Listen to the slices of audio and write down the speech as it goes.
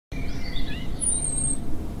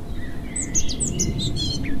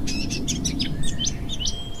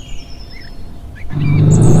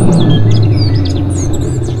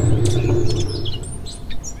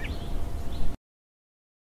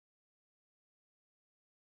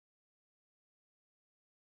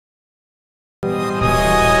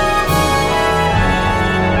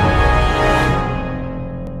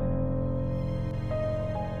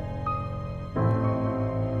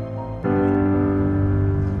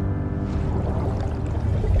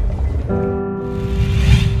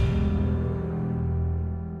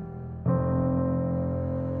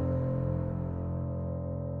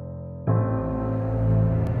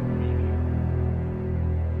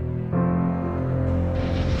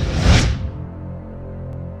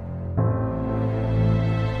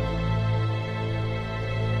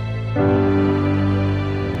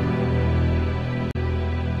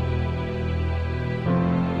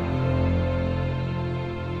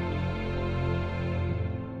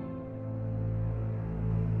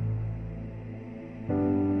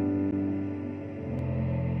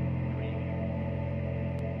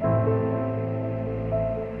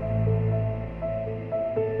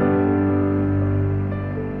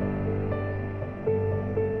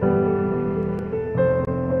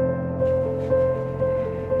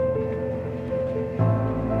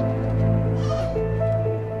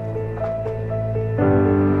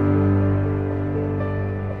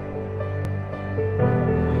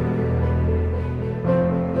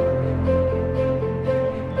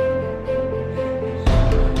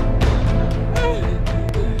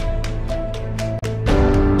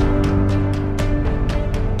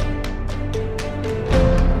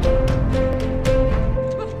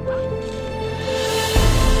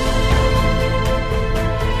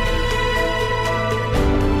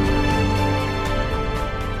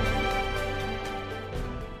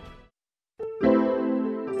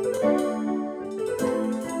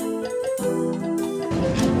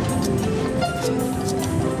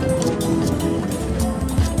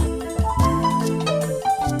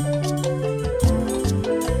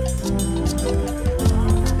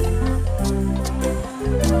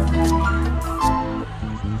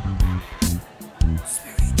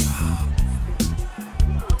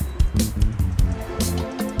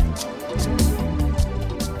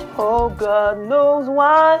God knows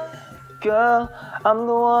why. Girl, I'm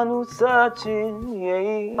the one who's searching.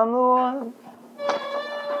 Yeah, I'm the one.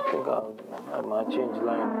 I think I might change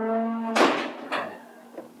line.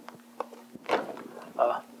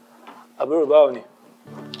 Àbúrò báwo ni?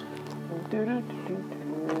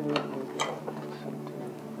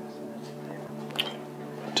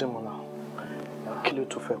 Timola, kí ló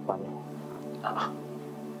tún fẹ́ pa mí?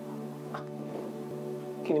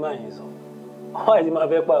 Kí ni máa yẹn sọ? Wọ́n àti máa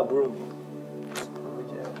fẹ́ pa àbúrò mi.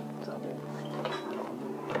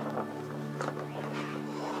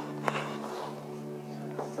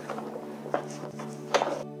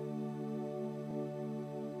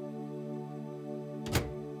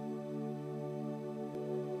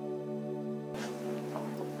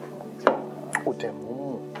 Ó dẹ̀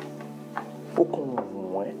mú ó kàn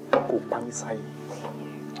mú ẹ kó pa mí sáyé.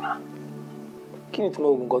 Kí ni tí mo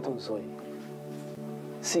ogun kan tó ń sọ yìí?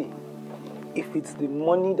 See, if it's the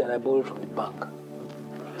money that I borrowed from the bank,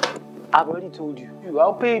 I've already told you.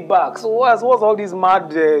 I'll pay it back. So what's all this mad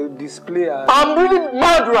display? I'm really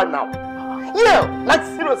mad right now. Yeah, like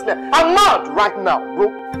seriously, I'm mad right now, bro.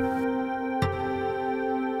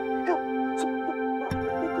 Yeah, so,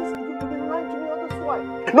 because you've been lying to me all this while.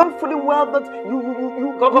 Not fully well that you.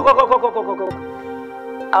 Go.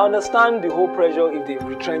 I understand the whole pressure if they've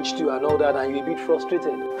retrenched you and all that, and you're a bit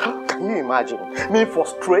frustrated. Can you imagine me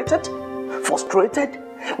frustrated? Frustrated?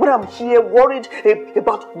 When I'm here worried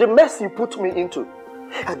about the mess you put me into.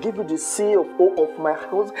 I gave you the CFO of my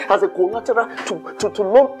house as a collateral to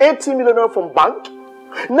loan 80 million from bank.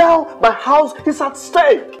 Now my house is at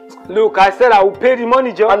stake. Look, I said I will pay the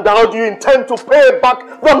money, Joe. And how do you intend to pay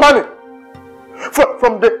back the money?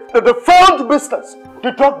 From the failed business?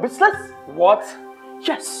 The drug business? What?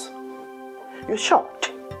 Yes. You're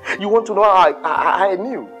shocked. You want to know how I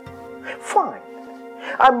knew? Fine.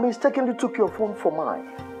 I mistakenly took your phone for mine.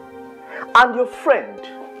 And your friend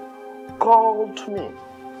called me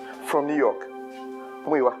from New York.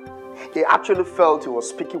 He actually felt he was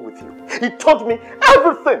speaking with you. He told me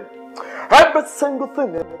everything. Every single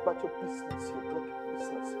thing about your business, your drug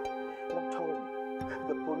business. Now tell me,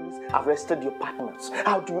 the police arrested your partners.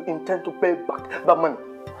 How do you intend to pay back the money?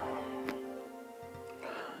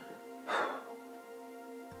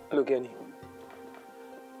 Look, Annie,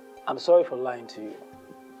 I'm sorry for lying to you.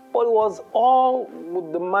 But it was all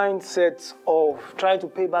with the mindset of trying to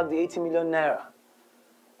pay back the 80 million naira.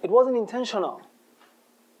 It wasn't intentional.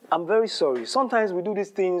 I'm very sorry. Sometimes we do these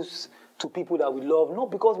things to people that we love,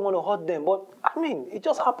 not because we want to hurt them, but I mean, it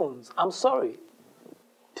just happens. I'm sorry.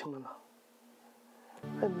 Timola,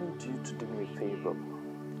 I need you to do me a favor.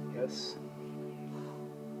 Yes?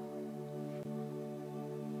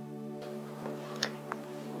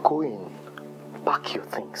 Go in, pack your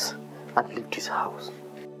things, and leave this house.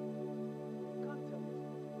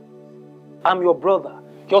 I'm your brother.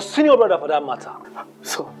 Your senior brother for that matter.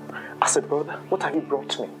 So, as a brother, what have you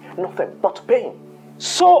brought me? Nothing but pain.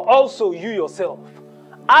 So also you yourself.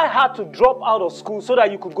 I had to drop out of school so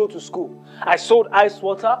that you could go to school. I sold ice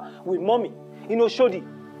water with mommy in Oshodi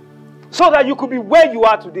so that you could be where you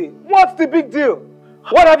are today. What's the big deal?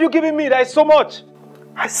 What have you given me that is so much?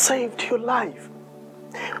 I saved your life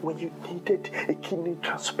when you needed a kidney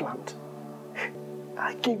transplant.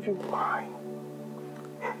 I gave you mine.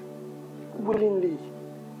 Willingly,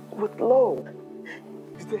 with love.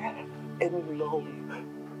 Is there any love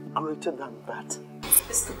greater than that?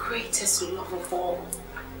 It's the greatest love of all.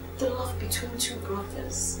 The love between two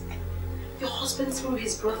brothers. Your husband threw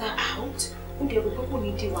his brother out.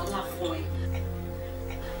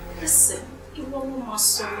 Listen, you won't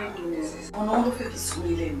must anymore. On all of it is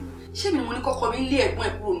me. She me money call me late when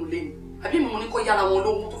I lane. I mean money call yala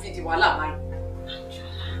won't to feed the wala mine.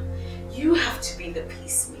 Anjola, you have to be the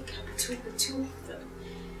peacemaker between the two of them.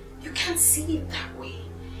 You can't see it that way.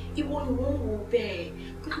 It won't obey,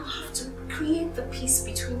 but you have to create the peace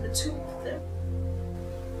between the two of them.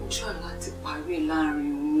 I'm trying to parry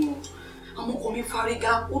Larry. I'm coming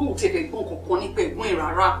fariga, won't take a bunk of money pay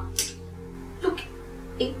rara. Look,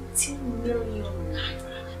 18 million naira.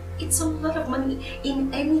 It's a lot of money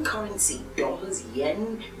in any currency. Dollars,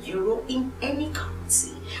 yen, euro, in any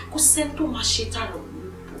currency.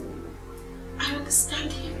 I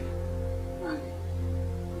understand him. Right.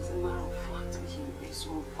 As a matter of fact, he is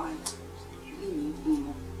so fine. You really need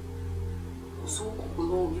more. So,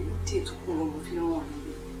 you take to go on with your own.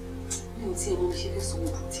 You don't see any shit so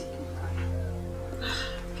boutique.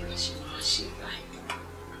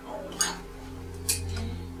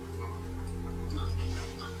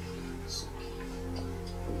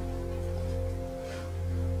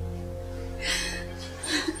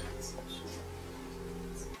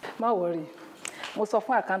 Má worry. mo sọ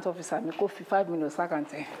fún account officer mi kó fi 5 million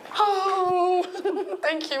account ẹ. Oh,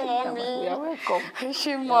 thank you, mommy. You are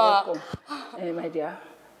welcome. My dear,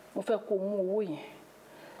 mo fẹ́ kó mú owó yẹn.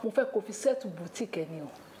 Mo fẹ́ kó fi set boutique ẹ ni o.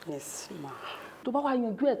 Yes, ma. Tó bá wá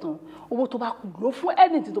yanjú ẹ̀ tán, owó tó bá kù lò fún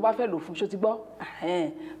anything tó bá fẹ́ lò fún, ṣó ti gbọ́?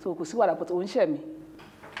 So kò sí wàhálà but ó ń ṣe mí.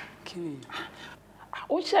 Kí ni?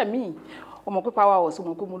 Ó ń ṣe mí. Ó mọ̀ pé power house, ó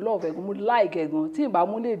mọ̀ pé mo love ẹ̀ gan, mo like ẹ̀ gan. Tí n bá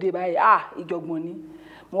mú lè dé báyìí, ìjọ̀gbọ̀n ni.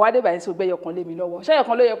 Mo wá dé báyìí so gbé yọkan lé mi lọ́wọ́. Ṣé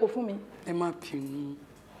yọkan ló yẹ kó fún mi? Ẹ má bínú.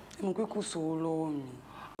 Ẹ mọ̀ pé kò sówó lọ́wọ́ mi.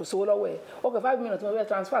 Kò sówó lọ́wọ́ ẹ̀. Okay, 5 million tí mo fẹ́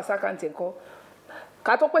transfer sí account ẹ̀ ńkọ́.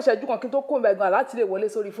 Ká tó pèsè ju kan kí n tó kó ń bẹ̀ gan láti lè wọlé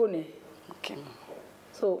sórí fóònù ẹ̀. Okay, ma.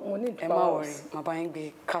 So we need power. Ẹ má worry, màá bá yín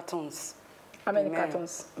gbé cartons. How many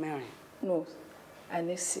cartons? 9. No, I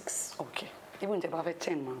need 6. Okay. Even if I have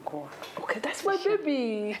 10, man, go. Okay, that's my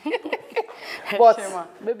baby. But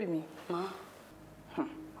baby me. Ma.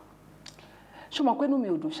 Ṣó mọ̀ pé inú mi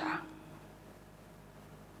ò dùn ṣá.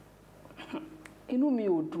 Inú mi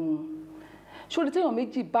ò dùn. Ṣó rí téèyàn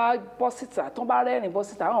méjì bá bọ́ síta, tán bá rẹ́rìn bọ́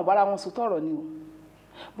síta, àwọn bára wọn sọ tọ̀rọ̀ ni o.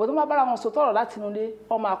 But tán bá bára wọn sọ tọ̀rọ̀ láti inú ilé,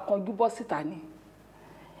 wọ́n máa kanjú bọ́ síta ni.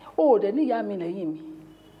 O ò dẹ̀ níyà mi lẹ́yìn mi.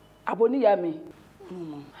 Àbò níyà mi.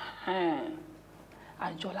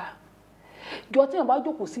 Anjola. Jọ téèyàn bá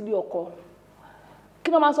jókòó sílé ọkọ.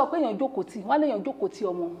 Kí ni wọ́n máa sọ pé èèyàn jókòó tì? Wọ́n á léèyàn jókòó tì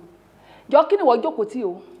ọmọ. Jọ kí ni wọ́n jókòó tì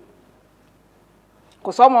o?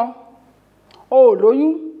 Kò sọ́mọ. O ò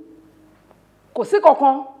lóyún. Kò sí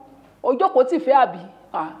kankan. O jókòó tì fẹ́ àbí?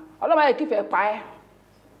 Ọlọ́mọ ayé kí fẹ́ pa ẹ́.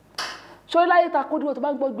 Ṣé láyé ta kó dúró tó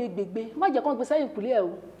bá ń gbọ́ gbégbégbé? Má jẹ́ kán gbé sẹ́yìn kùlé ẹ̀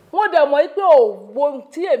o. Wọ́n dẹ̀ mọ̀ pé òwò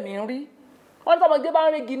tí èmi ń rí. Wọ́n ní tọ́mọdé bá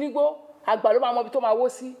ń régi nígbó, àgbà ló máa mọ ibi tó máa wó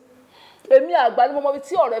sí. Èmi àgbà ni mo mọ ibi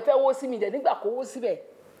tí ọ̀rẹ́ fẹ́ wó sí mi dẹ̀ nígbà kó wó síbẹ̀.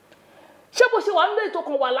 Ṣé bó ṣe wà nílé ètò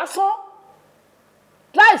kan wà lásán?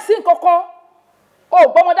 Láìsí nǹkan kan, o ò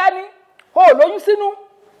gbọ́mọ dání, o ò lóyún sínú.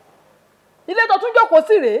 Ilé tó tún jókòó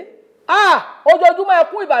sí rèé. Ojoojúmọ́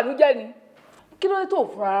ẹkún ìbànújẹ́ ni. Kí ló dé tó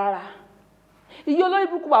fura rárá? Iye olórí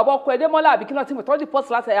burúkú bàbá ọkọ Ẹdẹ́mọ́lá àbí kí náà ti mọ̀ tó ń dìpọ́t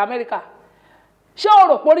láti Amẹ́ríkà. Ṣé o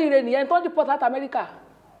rò pé oríire nìyẹn tó ń dìpọ́t láti Amẹ́ríkà?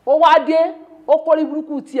 Ó wá dé, ó kórí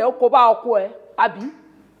burúkú tiẹ̀, ó kó bá ọkọ ẹ̀, àbí?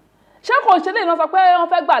 Ṣé kò ṣe lè náà sọ pé wọ́n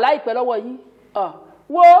fẹ́ gbà láìpẹ́ lọ́wọ́ yín?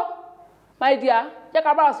 Wo, my dear, jẹ́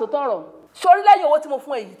ká bára sòótọ́ ọ̀rọ̀. Sórí lẹ́yìn owó tí mo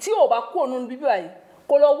fún ẹ yìí, tí ò bá kú òun bíbí báyìí,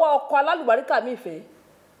 kò lọ wá ọkọ alálùbáríkà mi ìfẹ́.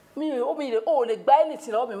 O lè gbá ẹni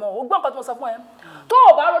tì lọ́wọ́ mi mọ́. O gbọ́ nǹkan tí mo sọ fún ẹ. Tó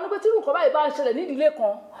o bá ronú pé tí nǹkan báyìí bá ń ṣẹlẹ̀ ní ìdílé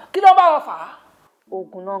kan, kí ló bá wọn fà á?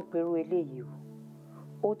 Ogun náà ń perú eléyìí o.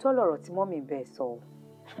 Òótọ́ lọ̀rọ̀ tí mọ́mì ń bẹ̀ sọ o.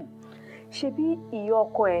 Ṣebí ìyá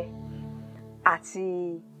ọkọ ẹ àti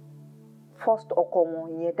first ọkọ wọn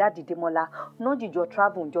ìyẹn Daddy Demola náà jìjọ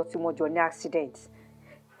travel ńjọ́ tí wọ́n jọ ní accident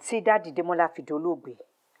tí Daddy Demola fi dolóògbé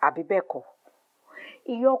àbí bẹ́ẹ̀ kọ́.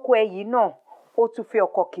 Ìyá ọkọ ẹ yìí náà ó tún fẹ́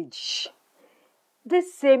ọkọ kejì.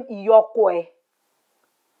 This same ìyá ọkọ ẹ,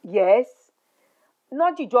 yes,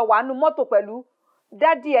 náà jìjọ wà nínú mọ́tò pẹ̀lú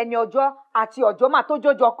Daddy ẹni ọjọ́ àti ọjọ́ mà tó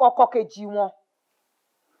jọjọ ọkọ kejì wọn.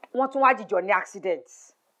 Wọ́n tún wá jìjọ ní accident.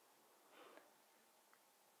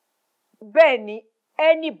 Bẹ́ẹ̀ ni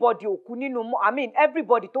anybody ò kú nínú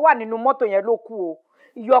everybody tó wà nínú mọ́tò yẹn ló kú o.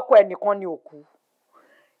 Ìyá ọkọ ẹ nìkan ni ò kú.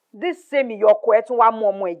 This same ìyá ọkọ ẹ tún wá mú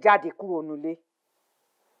ọmọ ẹ̀ jáde kúrò nílé.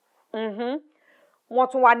 Wọ́n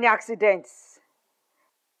tún wá ní accident.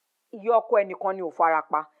 Ìyá ọkọ ẹ nìkan ni ò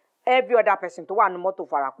farapa. Every other person tó wà nínú mọ́tò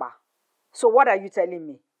farapa. So what are you telling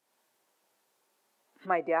me?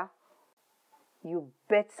 My dear, you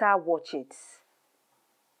better watch it.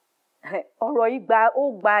 Ọ̀rọ̀ yìí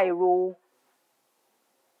ó gba èrò.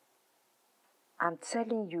 I'm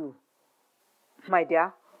telling you, my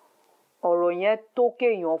dear, ọ̀rọ̀ yẹn tó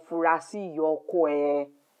kéèyàn fura sí ìyá ọkọ ẹ.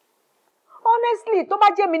 Honestly, tó bá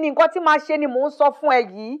jẹ́ mi ní nǹkan tí màá ṣe ni mò ń sọ fún ẹ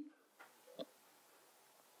yìí.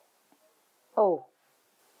 Oh,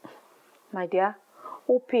 my dear,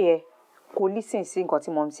 ó pè ẹ́ kó listen sí nǹkan tí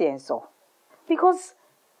mò ń tiẹ̀ ń sọ. Because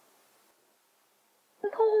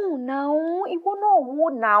no, now, ìwọ náà wò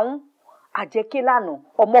now. Àjẹké lánàá,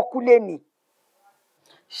 ọmọkúlé ni.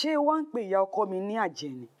 Ṣé wá ń pè ìyá ọkọ mi ní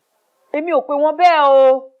àjẹ́ ni? Èmi ò pè wọ́n bẹ́ẹ̀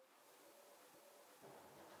o.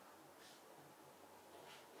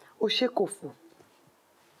 O ṣe kò fò.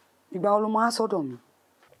 Ìgbà wo ló máa sọ́dọ̀ mi?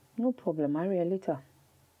 No problem, I'll rí ẹ later.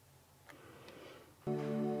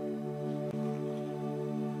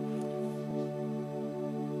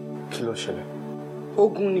 Kí ló ṣẹlẹ̀?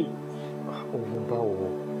 Ogun ni. Ogun báwo?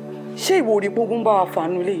 Ṣé ìwọ rí pé ogun bá wa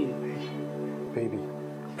fàánú léyìí? Baby,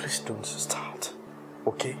 please don't start,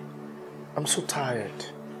 okay? I'm so tired.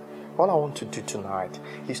 All I want to do tonight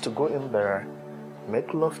is to go in there,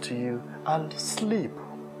 make love to you, and sleep.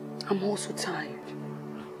 I'm also tired.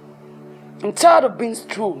 I'm tired of being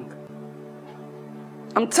strong.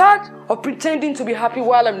 I'm tired of pretending to be happy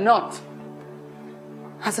while I'm not.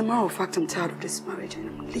 As a matter of fact, I'm tired of this marriage and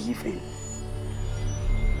I'm leaving.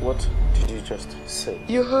 What did you just say?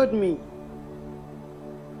 You heard me.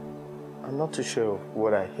 I'm not too sure of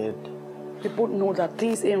what I heard. We both know that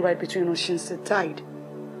things ain't right between us since they died.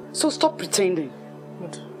 So stop pretending.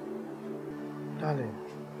 But, darling,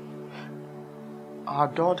 our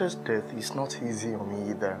daughter's death is not easy on me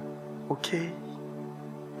either, okay?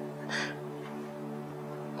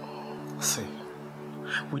 See,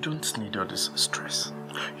 we don't need all this stress.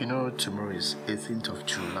 You know, tomorrow is 18th of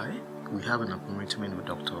July. We have an appointment with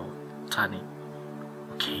Dr. Tani,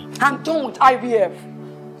 okay? I'm done with IVF.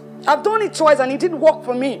 I've done it twice and it didn't work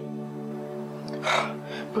for me.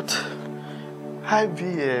 But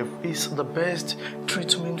IVF is the best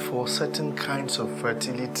treatment for certain kinds of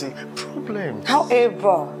fertility problems.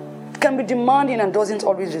 However, it can be demanding and doesn't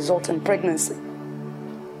always result in pregnancy.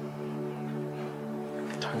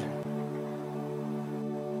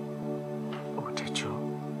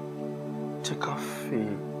 Take off a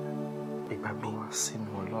baby sin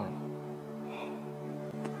alone.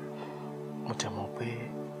 Motemope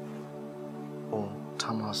on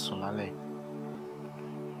Tamasunale.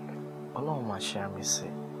 Along my share me say,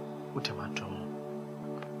 Utematum.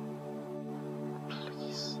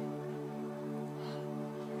 Please.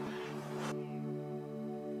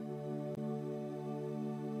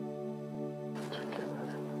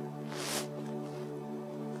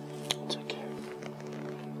 It's okay.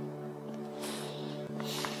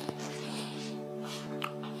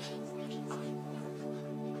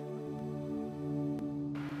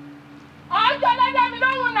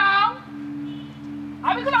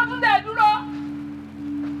 Àbí kí ló tún dẹ̀ dúró?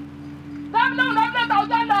 Dábì lóhùn lọ́dún tó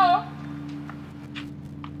ọjọ́ lọ.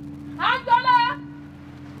 Anjola.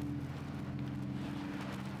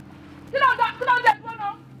 Kí ló dẹ̀ dúró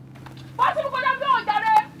náà? Wọ́n ti mú kọjá sí ọjà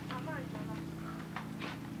rẹ̀.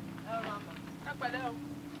 Ẹ pẹ̀lẹ́ o.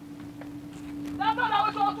 Dábì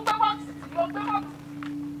lọ́wọ́ tó tún gbé bọ́ọ̀sì lọ gbé bọ́ọ̀sì.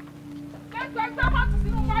 Gbé bọ́ọ̀sì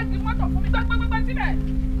sínú wáìtì mọ́tò fún mi gbé sílẹ̀.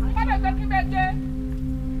 Wọ́n lè gbé kí bẹ́ẹ̀ dé.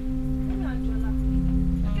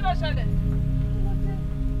 Kí ló ṣẹlẹ̀?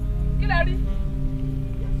 Kí lẹ rí?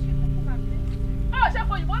 Ṣé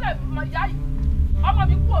kò yìnbó lẹ̀ mọ̀ ìyá yìí? Ọmọ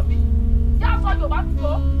mi kú òbí. Yá sọ Yorùbá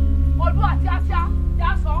tó. Olú àti Aṣá yá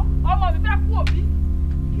sọ. Ọmọ mi fẹ́ kú òbí.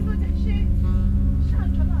 Kí ló dé ṣe? Ṣé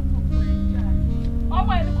Anjola àtọkọ ẹ̀ jà?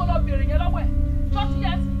 Ọmọ ẹ̀ ní kó lọ bèrè yẹn lọ́wọ́ ẹ̀. Ṣọ́ọ̀tì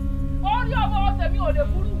yẹn sì. Orí ọmọ ọ̀sẹ̀ mi ò lè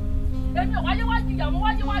burú. Èmi ò wáyé wá jìyà mo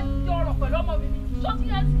wáyé wá jẹ ọ̀rọ̀ pẹ̀lú ọmọ mi ni. Ṣọ́ọ̀tì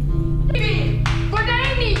yẹn sì. But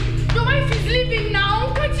Annie, your wife is leaving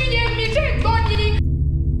now. Can't you hear me? Take Donnie.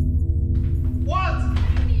 What?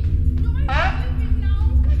 Annie, your wife is leaving now.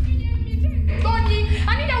 Can't you hear me? Take Donnie.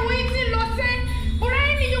 I need a waiting Lose. But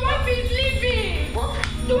Annie, your wife is leaving. What?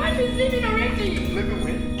 Your wife is leaving already. Leaving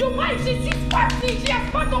when? Your wife, she's partying. She has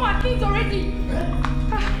packed all her things already.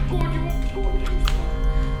 God, you won't go.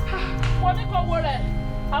 Wọ́n ní kò wo rẹ̀.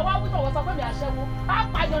 Àwa wí tọ̀wọ̀ sọ pé mi àṣẹ́wó.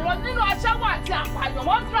 Apàyàn lọ nínú aṣẹ́wó àti apàyàn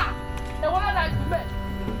mọ́tìrà. Èwo ló dà jù bẹ́ẹ̀?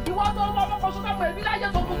 Ìwọ tó ń bọ́ ọmọ kan ṣúgbọ́n pẹ̀lú láyé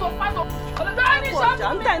tó kú tó pátó. Olùdarí ní sọ́ọ̀tù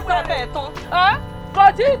mi ìwé bẹ́ẹ̀ tán. Kò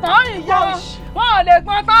tí ì tán ìyá wọn ò lè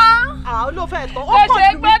gbọ́n tán. Àwọn ló fẹ́ tán. Ó pọ̀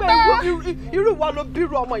jù wípé irú ìwọ ló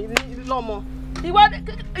bírú ọmọ yìí lọ́mọ.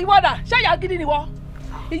 Ìwọ dà ṣé ìyá gidi ni wọ?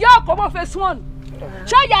 Ìyá ọkọ mọ phase 1.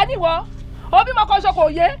 Ṣé ìyá ni wọ? Òbí mọ kan ṣe kò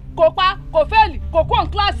yé, kò pa, kò fẹ́ẹ̀lì, kò kó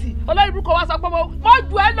kíláàsì. Olórí burúkú wa sọ pé mo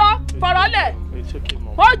ju ẹ lọ fọ̀rọ̀ lẹ̀. It's okay,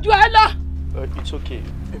 Mom. Mo ju ẹ lọ. It's okay,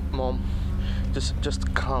 Mom.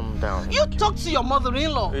 Just calm down. You talk to your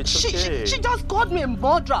mother-in-law. It's okay. She just called me a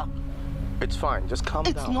murderer. It's fine. Just calm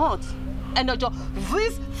down. It's not. And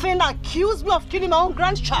this thing accused me of killing my own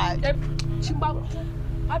grandchild. Chimba,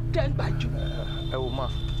 I'm dead by you. Elma.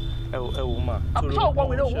 I'm sure one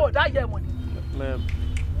will know that year money. Ma'am.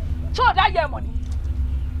 Sure that year money.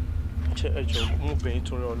 Mo bẹ̀ yín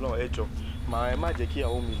torí Ọlọ́run ẹjọ́. Ẹ má jẹ́ kí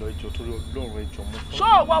àwọn mi lọ ẹjọ́ torí Ọlọ́run ẹjọ́ mo.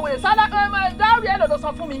 Sure one will sala dárí ẹ lọ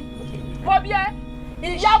sọ fún mi. Mo bí ẹ.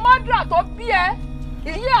 Ìyá mọ́dúrà tó bí ẹ.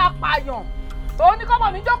 Ìyá apààyàn. Òun ní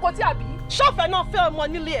kọ́mọ mi jókòó tí àbí. Ṣọ́fẹ̀ náà fẹ́ ọmọ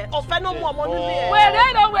nílé ẹ̀. Ọ̀fẹ́ náà mú ọmọ nílé ẹ̀. Wèrè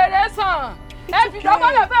lọ wèrè sàn. Ẹ fi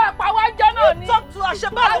dọ́bọ̀lẹ̀ fẹ́ pa wá jẹ́ náà ni. Talk to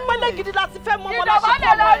àṣebáàlú pẹ́lẹ́ gidi láti fẹ́ mọ́ ọmọ láṣẹ.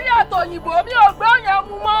 Ìdọ̀bálẹ̀ lọ rí ọ̀tọ̀ òyìnbó mi ò gbé òyìn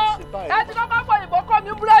mu mọ́. Ẹ ti kọ́kọ́ fọ òyìnbó kọ́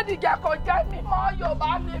mi búrẹ́dì jẹ kò jẹ́ mi mọ́ Yorùbá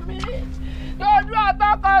ni mí. Dojú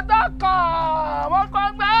ọ̀tọ̀kọ̀tọ̀kọ̀ wọ́n kọ́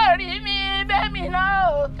gbá orí mi bẹ́mi náà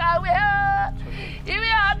ò kàwé o.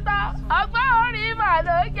 Ìwé ọ̀tọ̀ ọgbọ́n orí mà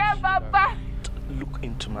ló jẹ́ bàbá. Look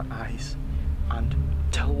into my eyes and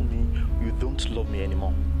tell me you don't love me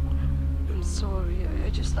anymore. I'm sorry. I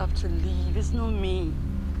just have to leave. It's not me.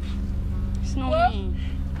 It's not me.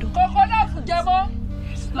 Kókó náà fún jẹ mọ́.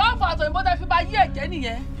 Lọ́ọ̀fù àtọ̀yìnbó tẹ fi bá yí ẹ̀jẹ̀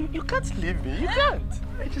nìyẹn. You can't leave me. You can't.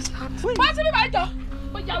 I just have to. Wá sí mi máa jọ.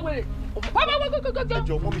 Ó já wèrè. Wá.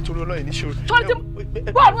 Ẹjọ́ mọ́ mi torí Ọlọ́run ní ṣòro. Sọ́ni tí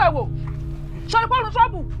bọ́ọ̀lù ẹ̀ wò. Sọ́ni pọ́ọ̀lù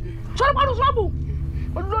ṣọ́ọ̀bù.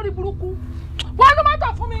 Olórí burúkú. Wọ́n ló máa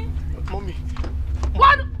tọ̀ fún mi. Mọ́mí.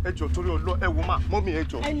 Wọ́n. Ẹjọ́ torí Ọlọ́run ẹ wò má. Mọ́mí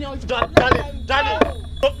ẹjọ́. Ẹni ọjọ́.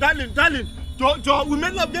 Darling. Joe, we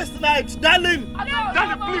made love yesterday, darling.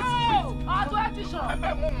 Darling, please.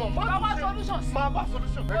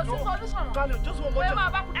 Solution. Darling, just one more time.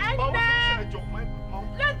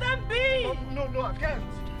 Let them be. No, I can't.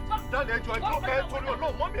 Darling, ẹjọ́, torí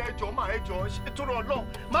Ọlọ́run, mọ́mí ẹjọ́, torí Ọlọ́run.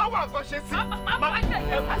 Máa wà nǹkan ṣe sí. Máa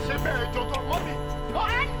ṣe bẹ́ẹ̀ ẹjọ́ tó mọ́mí.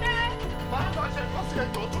 Máa wà ṣe nǹkan sí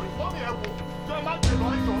ẹjọ́ torí mọ́mí ẹ wò. Jọ máa gbé lọ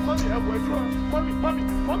ẹjọ́, mọ́mí ẹ wò ẹjọ́. Mọ́mí,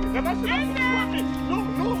 ẹ má ṣe bẹ́ẹ̀ fún mọ́mí. No.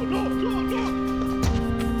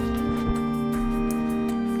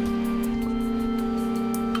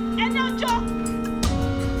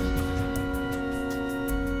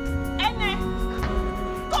 Ene,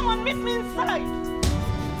 come on, meet me inside.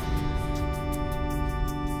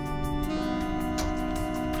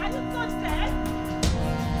 Are you not dead?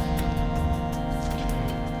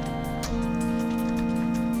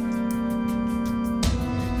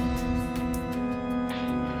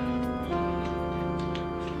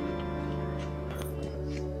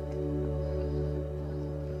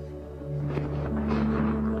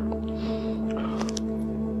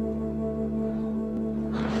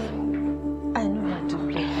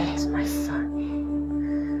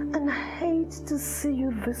 To see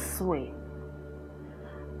you this way.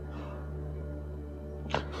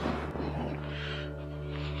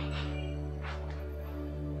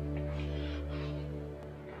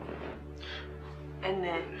 And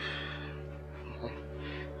then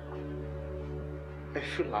I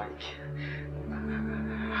feel like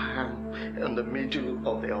I'm in the middle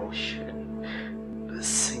of the ocean,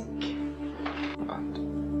 sinking. And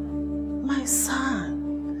my son,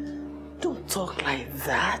 don't talk like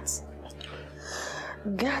that.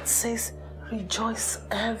 God says, rejoice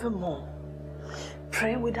evermore.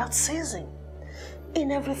 Pray without ceasing.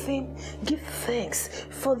 In everything, give thanks,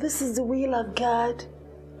 for this is the will of God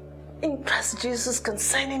in Christ Jesus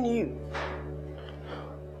concerning you.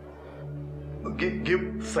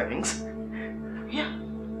 Give thanks? Yeah.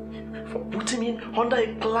 For putting me under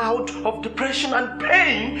a cloud of depression and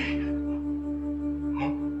pain.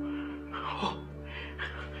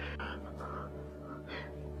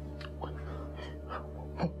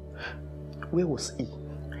 Where was he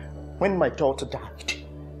when my daughter died?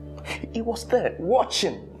 He was there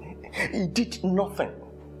watching. He did nothing.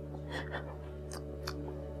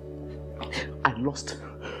 I lost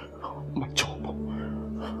my job.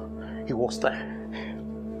 He was there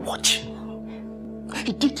watching.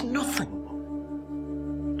 He did nothing.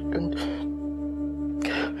 And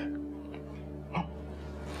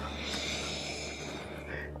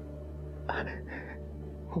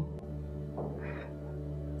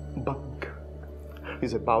bank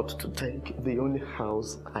is about to take the only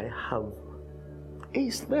house I have.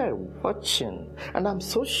 He's there watching, and I'm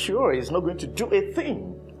so sure he's not going to do a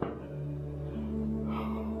thing.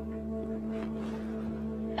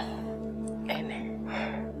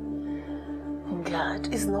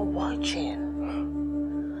 God is not watching.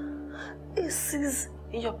 He sees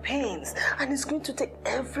your pains, and he's going to take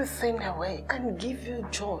everything away and give you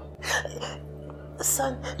joy.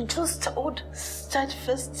 Son, just hold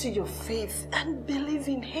steadfast to your faith and believe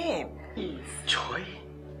in him. Joy?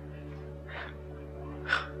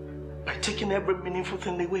 By taking every meaningful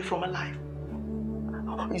thing away from my life?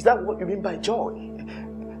 Is that what you mean by joy?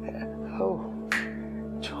 Oh,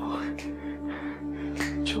 joy.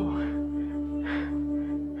 Joy.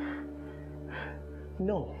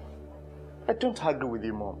 No, I don't agree with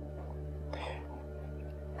you, Mom.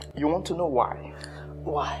 You want to know why?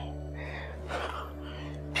 Why?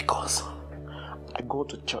 Because I go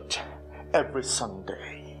to church every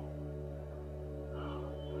Sunday.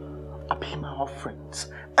 I pay my offerings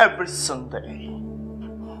every Sunday.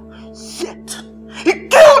 Yet, he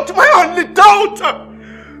killed my only daughter!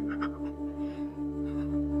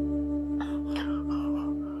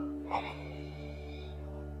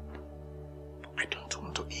 I don't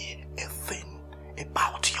want to hear a thing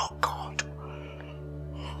about your God.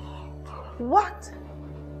 What?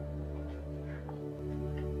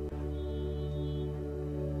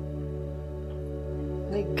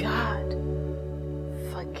 May God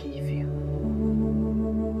forgive you.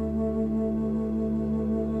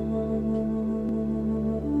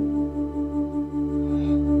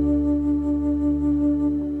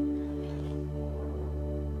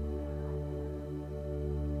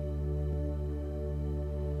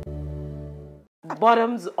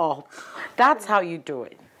 Bottoms up. That's how you do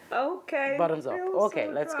it. Okay. Bottoms up. Okay,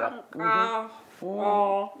 so let's go.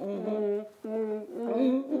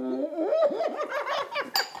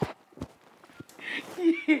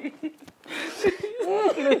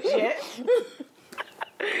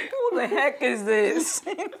 Who the heck is this?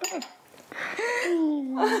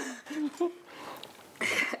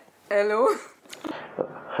 Hello?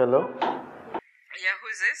 Hello? Yeah,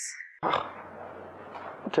 who's this?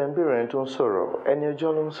 Tembirin tó ń sọ̀rọ̀, ẹni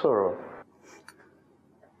ọjọ́ ló ń sọ̀rọ̀.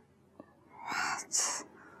 What?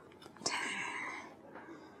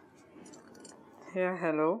 Yeah,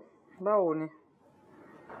 hello. Báwo ni?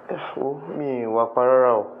 Mi wà pa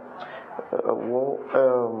rárá o.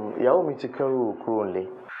 Ìyàwó mi ti kẹ́rù kúrò nílé.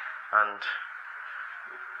 And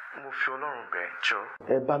mo fi Ọlọ́run bẹ̀ jọ.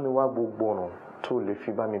 Ẹ bá mi wá gbogbo ọ̀nà tó lè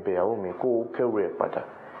fi bá mi bẹ̀ ìyàwó mi kó kẹ́rù ẹ̀ padà.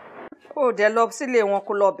 Ó dẹ̀ lọ sílé wọn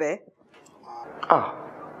kó lọ bẹ̀.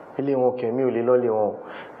 Ilé wọn kẹ̀ mi ò lè lọ lé wọn.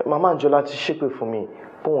 Màmá Anjola ti ṣépè fún mi.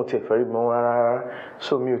 Bóun tiẹ̀ fẹ́ rí mi wọn rárá.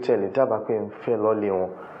 So mi ò tiẹ̀ lè dábàá pé n fẹ́ lọ lé wọn.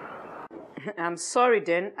 I'm sorry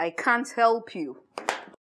then, I can't help you.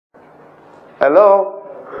 Hello?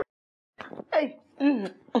 Hey.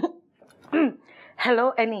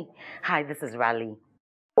 Hello, Annie. Hi, this is Raleigh.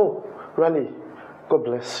 Oh, Raleigh. God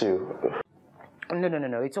bless you.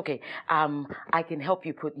 No, it's okay. I can help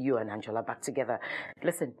you put you and Anjola back together.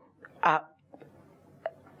 Listen,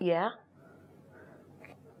 yeah?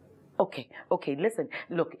 Okay, listen.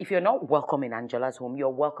 Look, if you're not welcome in Angela's home, you're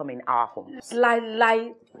welcome in our home.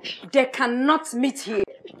 Lie. They cannot meet here.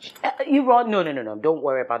 You're wrong. No. Don't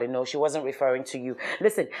worry about it. No, she wasn't referring to you.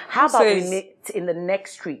 Listen, how about we meet in the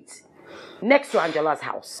next street, next to Angela's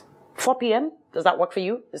house? 4 p.m.? Does that work for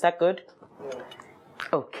you? Is that good? Yeah.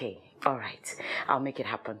 Okay, all right. I'll make it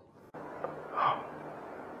happen.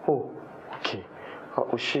 Oh, okay.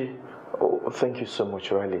 Thank you so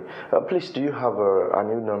much, Riley. Please, do you have a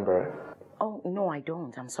new number? Oh, no, I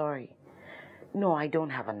don't. I'm sorry. No, I don't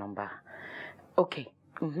have a number. Okay.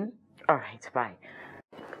 All right, bye.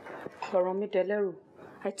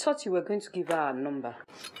 I thought you were going to give her a number.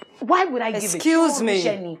 Why would I give it? Excuse me.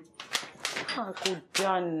 Jenny. Go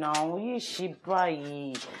down now.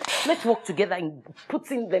 Let's work together in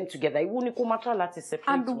putting them together.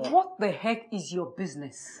 And what the heck is your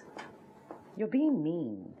business? You're being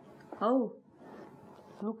mean. Oh,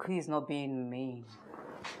 look, he's not being mean.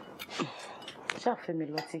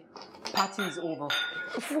 Party is over.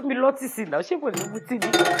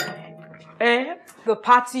 The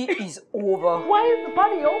party is over. Why is the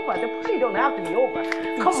party over? The party don't have to be over.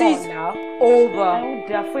 Come on now. Over.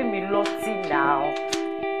 Now.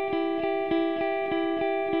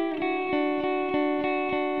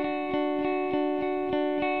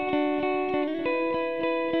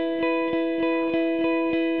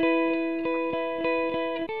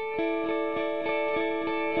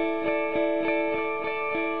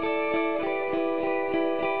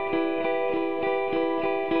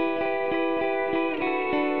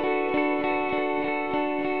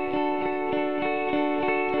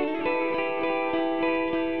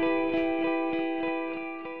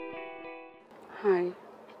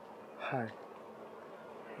 Hi.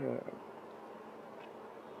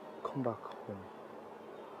 Come back home.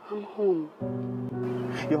 I'm home.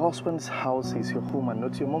 Your husband's house is your home and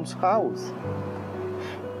not your mom's house.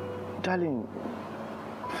 Darling,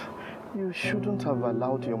 you shouldn't have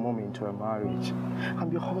allowed your mom into a marriage.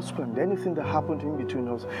 I'm your husband. Anything that happened in between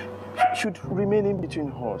us should remain in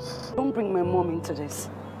between us. Don't bring my mom into this.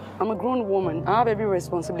 I'm a grown woman. I have every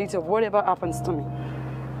responsibility of whatever happens to me.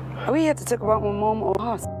 Are we here to talk about my mom or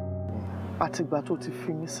us? Àtìgbà tó ti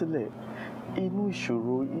fi mí sílẹ̀, inú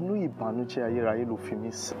ìṣòro, inú ìbànújẹ́ ayérayé ló fi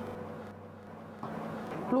mí sí.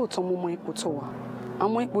 Lóòótọ́ mo mọ ipò tó wà.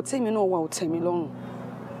 Àmọ́ ipò tèmi náà wà ò tẹ́ mi lọ́rùn.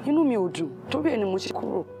 Inú mi ò dùn, torí ẹ̀ ni mo ṣe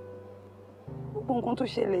kúrò. Gbogbo nǹkan tó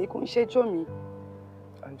ṣẹlẹ̀ kò ń ṣẹjọ́ mi.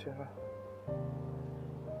 Angela,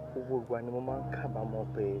 gbogbo ìgbà ni mo máa ń kábàámọ̀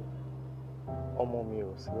pé ọmọ mi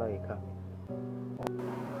ò sí láyìíká mi.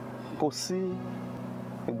 Kò sí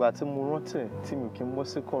ìgbà tí mo rántí tí mi kì í bọ́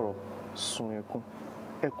sí kọ̀rọ̀ sun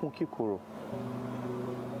ẹkún kíkorò.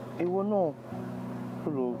 Ìwọ náà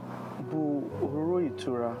ló bu òróró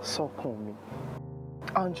ìtura sọ́kàn mi.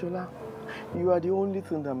 Angela, you are the only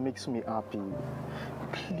thing that makes me happy.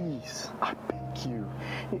 Please, I beg you,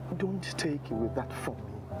 don't take away that from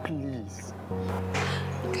me, please.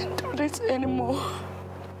 I can't do this anymore.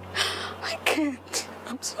 I can't.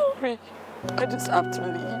 I'm sorry. I just have to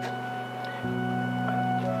leave.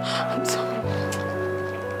 I'm sorry.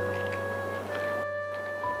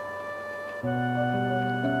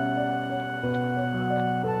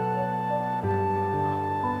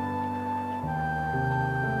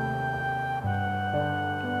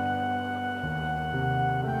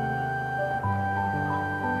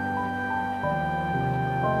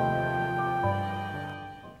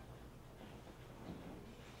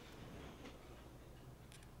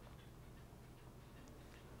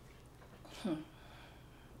 Mommy,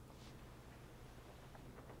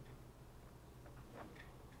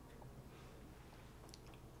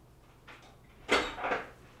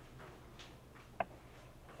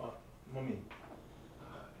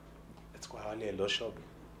 let's go out there, shop.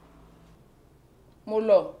 Mo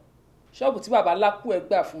lọ ṣọ́ọ̀bù tí bàbá lákú ẹ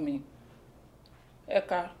gbà fún mi.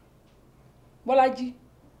 Ẹ̀ka Bọ́lájí.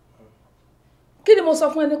 Kí ni mo sọ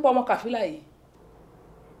fún ẹ nípa ọmọ Kàfílà yìí?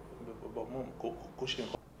 Mom, kò ṣe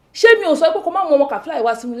nǹkan. Ṣé mi ò sọ pé kó má mú ọmọ Kàfílà yìí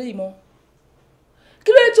wá sínú ilé yìí mọ́?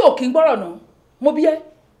 Kí ló dé tí ò kí ń gbọ́rọ̀ náà? Mo bí ẹ.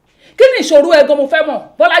 Kí ni ìṣòro ẹ gan mo fẹ́ mọ̀,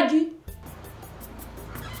 Bọ́lájí?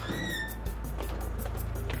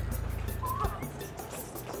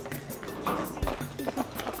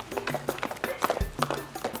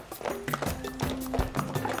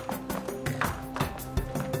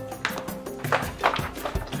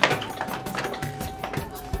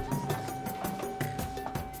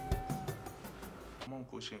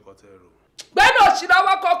 Gbẹ́nu òṣìlọ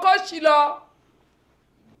ọwọ́ kọ̀ọ̀kan ṣìlọ.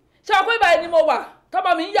 Ṣé ọkọ ìbàyẹn ni mo wà?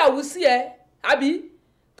 Tọ́mọ mi ń yàwó sí ẹ, àbí?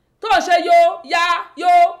 Tó ń ṣe yó yá.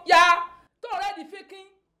 Tó rẹ́ẹ̀dì fíkín.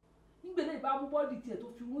 Nígbèlè ìbá mú bọ́ọ̀dì tiẹ̀ tó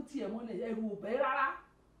fi mú tiẹ̀ mọ́lẹ̀ ẹrù ò bẹ́ rárá.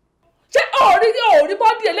 Ṣé òórí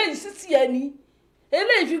bọ́ọ̀dì eléyìí sí tiẹ̀ ni?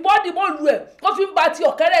 Eléyìí fi bọ́ọ̀dì mọ́lu ẹ̀, ó fi ń ba ti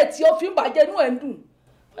ọ̀kẹ́rẹ́ tí ó fi ń bàjẹ́ inú ẹ̀ ń dùn.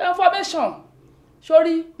 Information.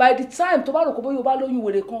 Sorry, by the time tó bá rò kó bóyá o bá lóyún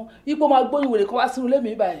wèrè kan, ipò máa gbóyún wèrè kan wá sínú ilé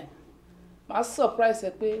mi báyìí. Màá surprise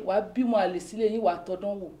ẹ pé wàá bímọ àlè sílé yín wàá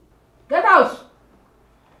tọdán wò. Get out!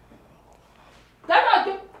 Get out!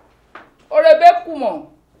 Orebe kù mọ̀.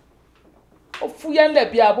 Ó fúyẹ́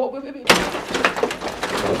ńlẹ̀ bí abo.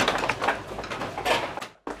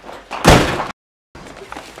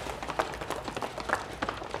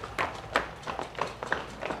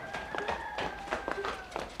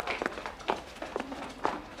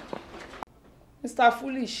 Mr.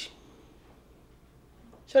 Foolish.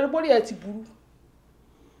 Ṣé body ẹ ti burú?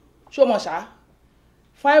 Ṣó mọ̀ ṣá?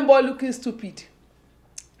 Fine boy looking stupid.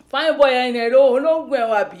 Fine boy ẹni ẹ̀rọ òun ló ń gun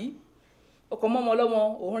ẹ̀wọ̀n àbí? Ọkọ̀ mọ́mọ́ lọ́mọ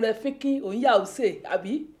òun rẹ̀ fínkín òun yà ó sè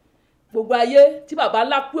àbí? Gbogbo ayé tí bàbá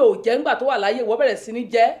lápú ò jẹ́ ńgbà tó wà láyé wọ́n bẹ̀rẹ̀ sí ní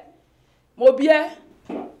jẹ́. Mo bí ẹ́.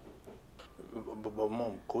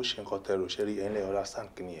 Mom, kò ṣe nǹkan tẹ̀rọ ṣe rí ẹ̀yin lè understand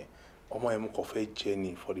kí ni ẹ̀. Ọmọ ẹ̀ mú kàn fẹ́ jẹ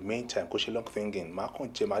ni for the main time kò ṣe long thinking máa kàn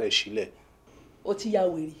jẹ máa lè sílẹ̀. Ó ti ya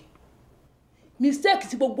wèrè. Mistake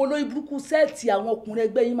tí gbogbo olórí burúkú sẹ́ẹ̀tì àwọn ọkùnrin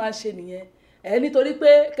ẹgbẹ́ yín máa ń ṣe nìyẹn. Ẹ nítorí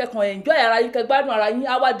pé kẹkàn enjoy ara yín kẹgbádùn ara yín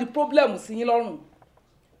á wá di problem sí yín lọ́rùn.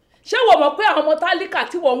 Ṣé wò mọ̀ pé àwọn ọmọ tálíkà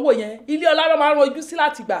tí wọ́n ń wò yẹn ilé ọlá ló máa ń ranjú sí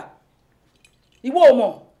láti gbà? Ìwọ ò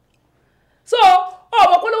mọ̀. So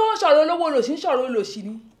ọmọ kó lówó ń ṣọ̀rọ̀ olówó olòṣì ń ṣọ̀rọ̀ olòṣì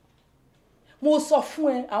ni. Mo sọ fún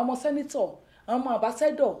ẹ àwọn ọmọ sẹ́nítọ̀ àwọn ọmọ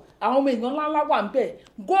àbáṣẹ́dọ̀ àwọn ọmọ èèyàn ńláńlá wà ń bẹ̀.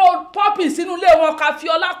 Gold popping sínú ilé wọn ká fi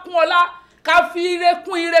ọlá kún ọlá. Ká fi ire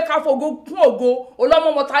kún ire ká fògo kún ògo olọ́mọ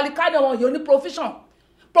mọ̀tálíkà ni wọn yóò ní provision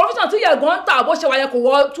tí yẹ gan tà bó ṣe wáyé kò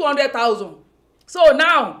wọ 200,000 so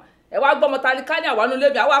now ẹ wá gbọ́ mọ̀tálíkà ní àwọn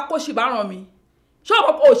olóbi àwa kó sì bá ràn mí ṣé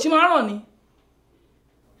ọ̀pọ̀ òṣì máa ràn ni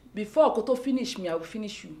before kó tó finish me I will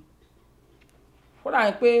finish you kódà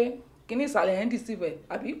ní pé kíní ìsàlẹ̀ ẹ̀ ń deceive ẹ̀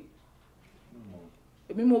àbí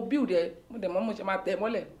èmi mo build ẹ mo dẹ̀ mọ́ mo ṣe máa tẹ̀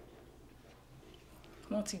mọ́lẹ̀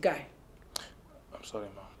naughty guy. I'm sorry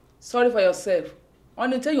ma. Sorry for yourself. Wọ́n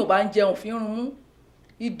ní téèyàn bá ń jẹun fi ń rún mú.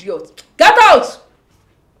 Idiot. Get out!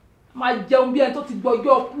 Máa jẹun bí ẹni tó ti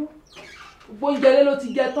gbọ́jọ́ kú. Gbogbo oúnjẹ lé ló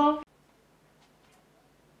ti jẹ tán.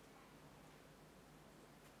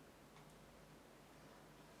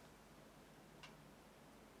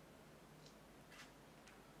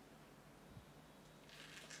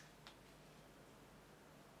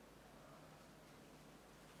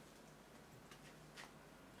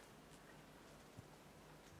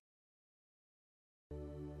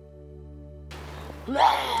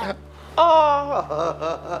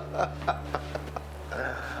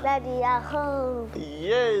 Daddy, you're home.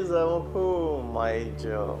 Yes, I'm home, my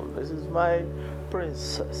angel. This is my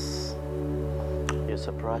princess. You're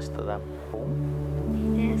surprised that I'm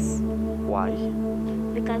home? Yes. Why?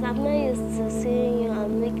 Because I'm not used to seeing you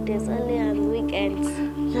on weekdays, only on weekends.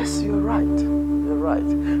 Yes, you're right. You're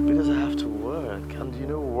right. Because I have to work. And you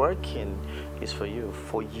know, working is for you,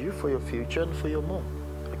 for your future, and for your mom.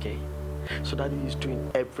 Okay? So Daddy is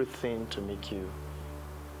doing everything to make you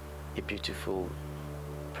a beautiful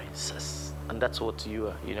princess. And that's what you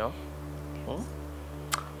are, you know?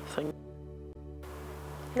 Thank you.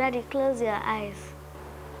 Daddy, close your eyes.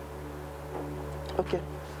 Okay.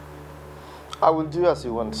 I will do as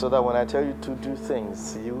you want so that when I tell you to do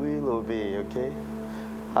things, you will obey, okay?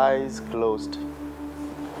 Eyes closed.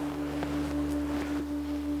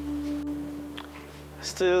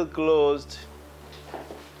 Still closed.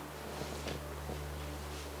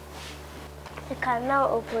 can now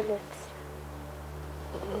open it.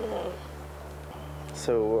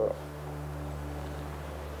 So,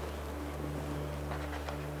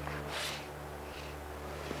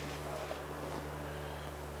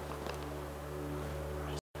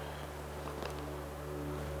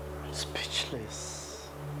 speechless.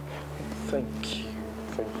 Thank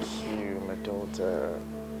you, my daughter.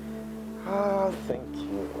 Ah, thank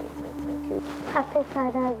you. Happy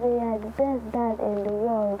Father's Day, you are the best dad in the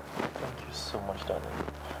world. Thank you so much, darling.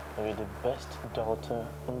 You're the best daughter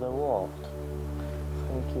in the world.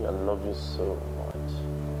 Thank you. I love you so much.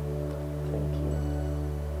 Thank you.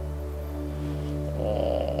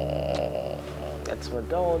 That's my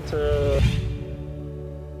daughter.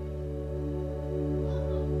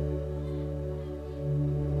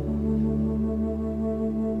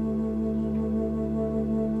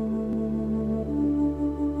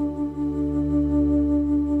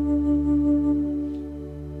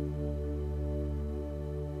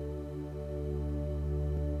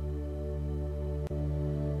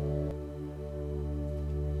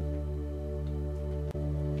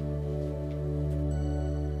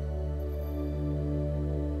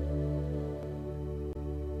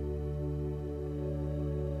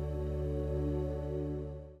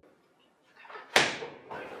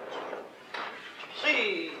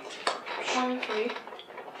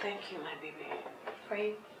 Thank you, my baby. For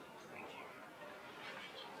you. Thank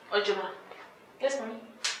you. Anjola. Yes, mommy.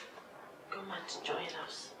 Come and join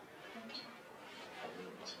us.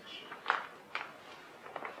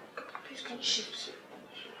 Please don't shift.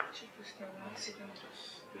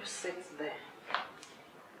 You sit there.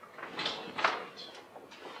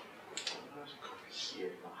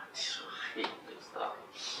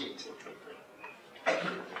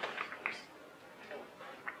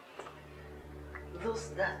 Those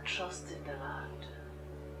that trust in the Lord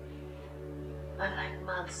are like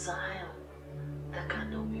Mount Zion that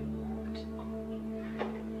cannot be moved,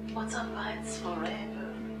 but abides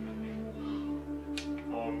forever.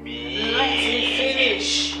 Mommy! Let me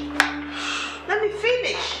finish. Let me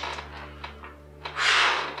finish.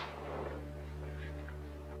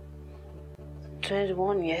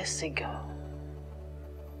 21 years ago,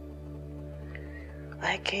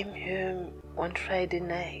 I came home one Friday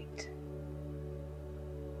night.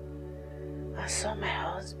 I saw my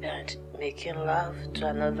husband making love to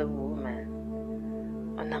another woman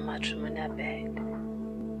on a matrimonial bed.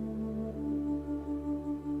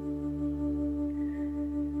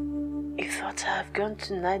 He thought I have gone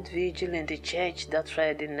to night vigil in the church that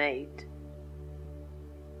Friday night.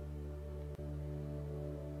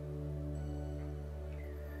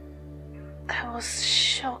 I was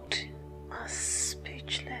shocked and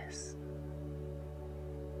speechless.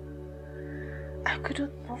 I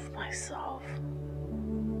couldn't move myself.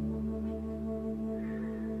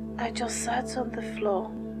 I just sat on the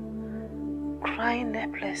floor, crying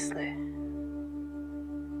helplessly.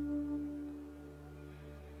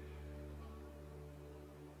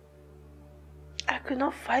 I could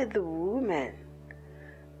not fight the woman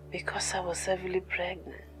because I was heavily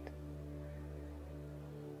pregnant.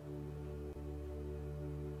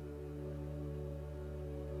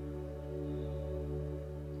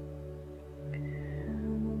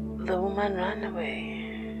 The woman ran away.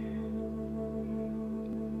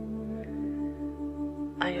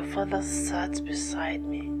 And your father sat beside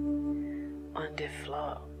me on the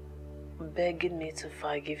floor, begging me to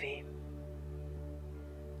forgive him.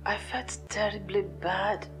 I felt terribly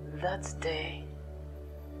bad that day.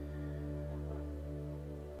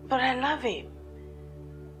 But I love him.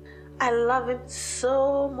 I love him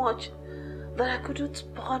so much that I couldn't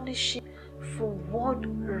punish him for what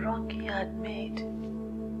wrong he had made.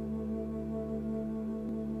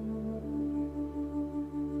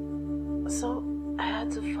 So I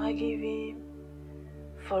had to forgive him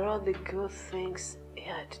for all the good things he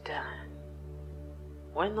had done.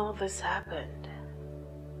 When all this happened,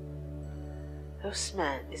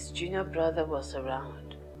 Usman, his junior brother, was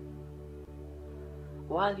around,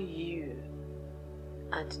 while you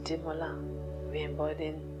and Demola were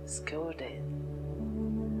embodying scolding.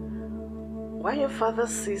 When your father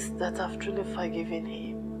sees that I've truly forgiven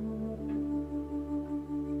him,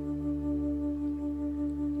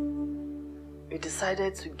 we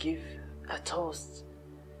decided to give a toast.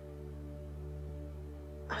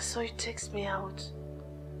 And so he takes me out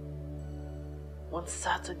one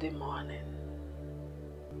Saturday morning.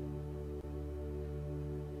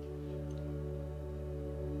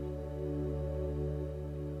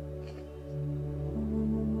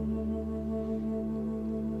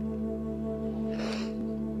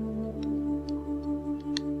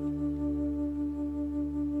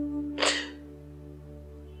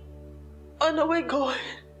 When are we going?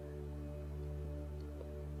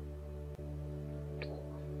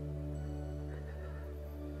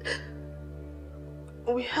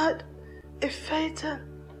 We had a fatal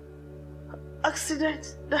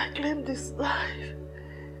accident that claimed his life.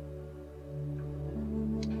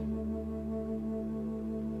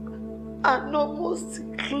 And almost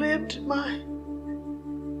claimed mine.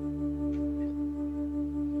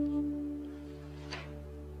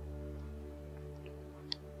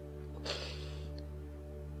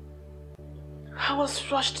 I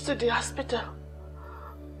was rushed to the hospital.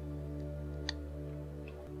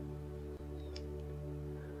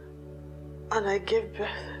 And I gave birth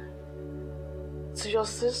to your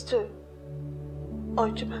sister,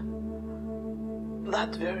 Anjola,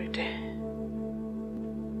 that very day.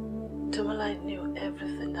 Tomola knew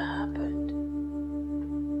everything that happened,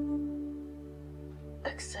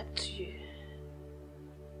 except you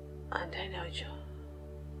and Anjola.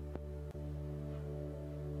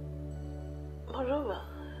 Moreover,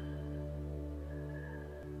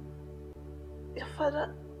 your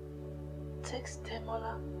father takes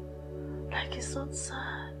Tomola like his own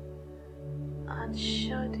son and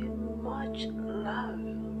showed him much love.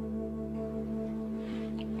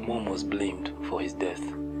 Mom was blamed for his death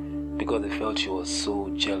because they felt she was so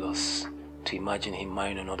jealous to imagine him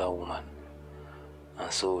marrying another woman.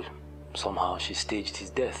 And so somehow she staged his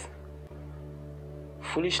death.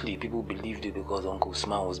 Foolishly, people believed it because Uncle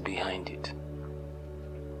Usman was behind it.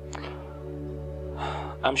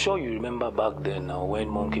 I'm sure you remember back then when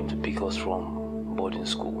Mom came to pick us from boarding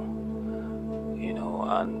school, you know,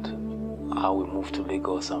 and how we moved to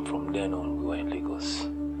Lagos, and from then on we were in Lagos.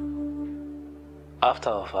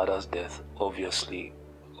 After our father's death, obviously,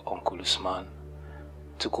 Uncle Usman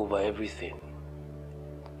took over everything,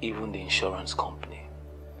 even the insurance company.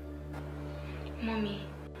 Mommy,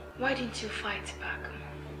 why didn't you fight back?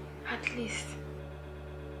 At least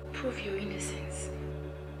prove your innocence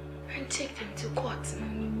and take them to court,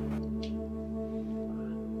 Mommy.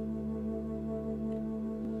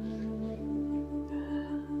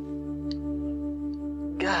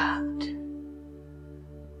 God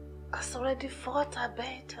has already fought our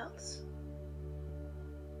battles.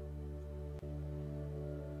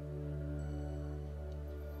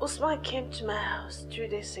 Usman came to my house 3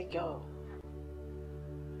 days ago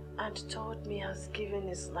and told me he has given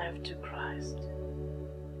his life to Christ.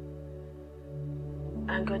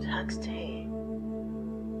 And God asked him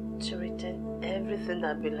to return everything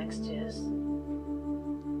that belongs to us,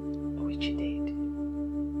 which he did.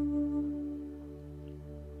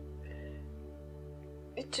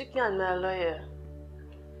 It took me and my lawyer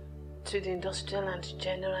to the Industrial and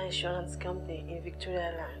General Insurance Company in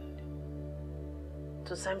Victoria Land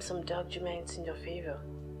to sign some documents in your favor.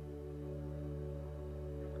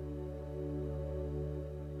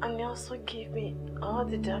 And he also gave me all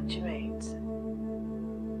the documents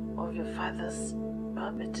of your father's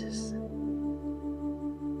properties.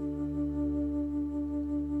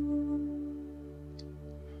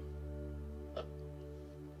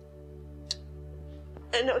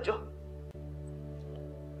 Anjola,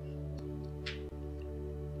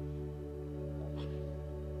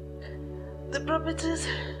 the properties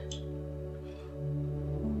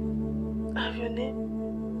have your name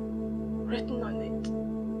written on it.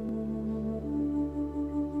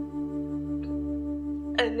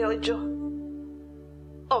 Anjola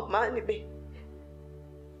of Manibe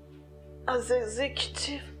as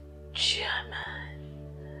executive chairman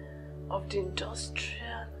of the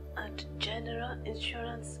Industrial and General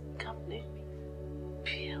Insurance Company,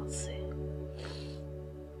 PLC.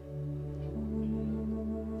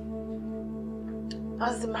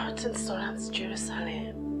 As the mountain surrounds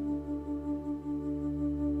Jerusalem,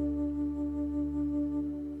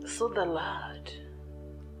 so the Lord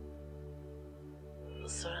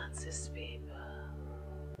surrounds his people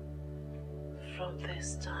from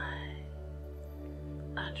this time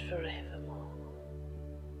and forevermore.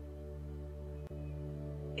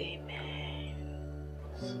 Amen.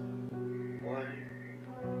 Why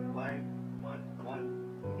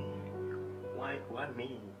me? Why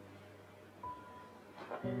me?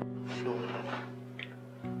 No.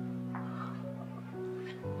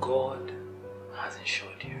 God has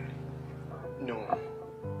insured you. No.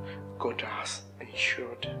 God has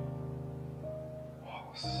insured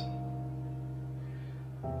us.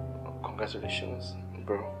 Congratulations,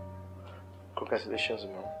 bro. Congratulations,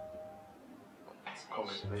 mom.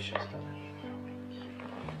 Congratulations.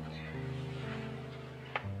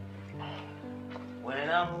 When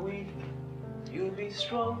I'm weak, you'll be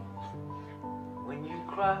strong. When you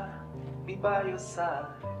cry, be by your side.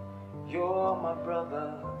 You're my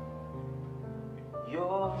brother.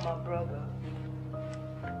 You're my brother.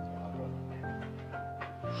 My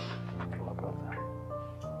brother.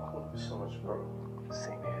 Thank you so much, bro.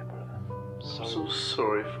 Same here, brother. I'm so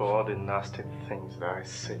sorry for all the nasty things that I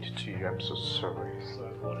said to you. I'm so sorry.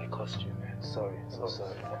 Sorry for what I cost you, man. Sorry. So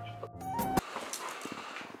sorry.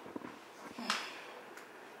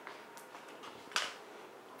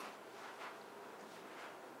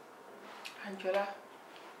 Anjola,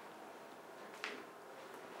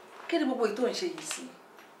 kí ni gbogbo ìtò ń ṣe yìí sí?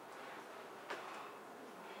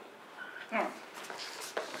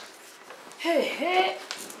 Hey.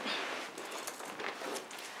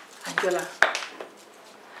 Anjola.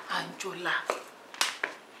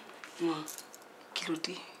 Kí ló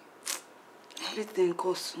dé? Everything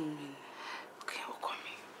goes to me. Okay, ọkọ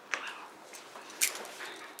mi.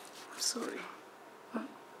 I'm sorry.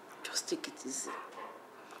 Just take it easy.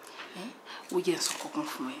 Ó yẹ sọ kankan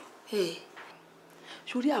fún ẹ.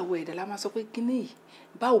 Sórí àwọ̀ ẹ̀dá la máa sọ pé kíní yìí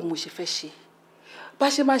báwo mo ṣe fẹ́ ṣe. Bá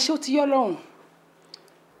ṣe máa ṣe ó ti yọ́ lọ́rùn.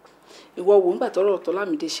 Ìwọ wò nígbà tọ́rọ̀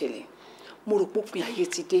Tọ́lámídé ṣẹlẹ̀. Mo rò pé òpin ayé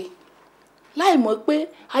ti dé. Láì mọ̀ pé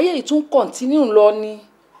ayé yìí tún continue lọ ni.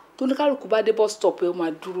 Tó ní kálukú bá dé bus stop ẹ ó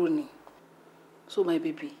máa dúró ni. So my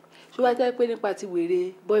baby, ṣé wá jẹ́ pé nípa ti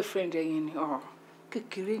wèrè boyfriend ẹ̀yin ni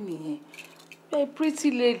kékeré nìyẹn. You're a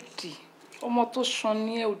pretty lady. Ọmọ tó ṣan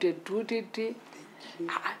ní ẹ ò dẹ̀ dúró déédéé.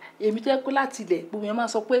 Èmi jẹ́ pé láti ilẹ̀ gbogbo yẹn máa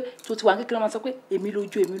sọ pé tó ti wà kékeré máa sọ pé èmi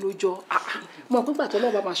lójó. Mo pé gbà tó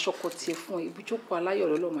Ọlọ́run bá máa ṣọkọ tiẹ̀ fún ẹ ibùjókòó aláyọ̀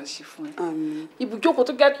lọ́lọ́run máa ṣe fún ẹ. Àmín. Ibùjókòó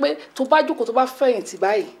tó jẹ́ pé tó bá jókòó tó bá fẹ̀yìntì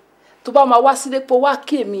báyìí tó bá máa wá sílé pé wá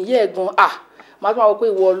kí èmi yẹ ẹ̀gan máa máa wọ pé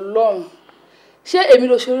ìwọ Ọlọ́run ṣé èmi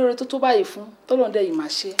ló ṣe oríire tó báyìí fún tọ́lọ́run dẹ̀ yìí máa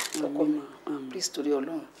ṣe ọkọ mi. Please torí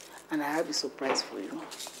Ọlọ́run and I have a surprise for you.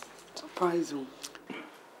 Surprise o.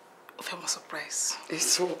 O fẹ́ mọ surprise.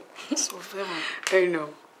 Èso. So o fẹ́ mọ. I know.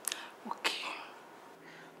 Okay.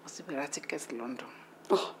 Mo ti bẹ̀rẹ̀ ticket London.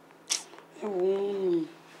 Ẹ wo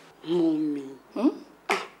mọ́mì.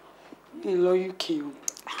 Mi lọ UK o.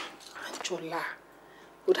 Anjola,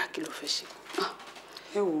 ó dà kí ló fẹ́ ṣe.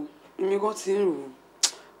 Ẹ wo èmi gan ti ń rò ó.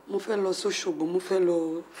 Mo fẹ́ lọ s'Óṣogbo, mo fẹ́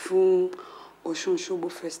lọ fún Ọ̀ṣun Òṣogbo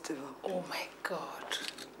festival. Oh my God.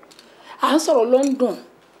 À ń sọ̀rọ̀ London.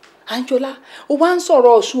 Anjola, ó wá ń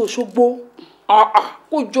sọ̀rọ̀ Ọ̀ṣun Òṣogbo.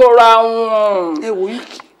 Kò jọra wọn. Ẹ wo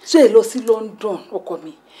UK. Ṣé ẹ lọ sí London ọkọ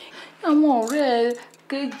mi? Àwọn ọ̀rẹ́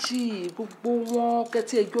kejì gbogbo wọn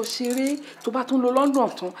kẹtí ẹjọ́ ṣeré tó bá tún lọ London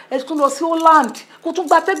tán ẹ tún lọ sí Holland kó tún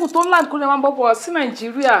gba tẹ́gùn tó Holland kó lè máa bọ̀ sí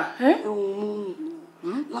Nàìjíríà.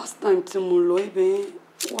 Last time tí mo lọ ibẹ̀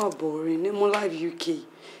wà boring ní mo live UK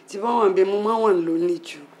tí bá wà níbẹ̀ mo máa wà lónìí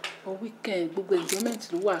jù. Weekend gbogbo enjoyment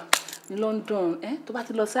ló wà ní London tó bá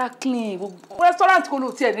ti lọ sí Acklin gbogbo restaurant kò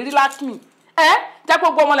lò tiẹ̀ ní rí l'Acklin jẹ́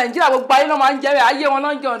gbogbo ọmọ Nàìjíríà gbogbo ayé náà máa ń jẹ́ rẹ̀ ayé wọn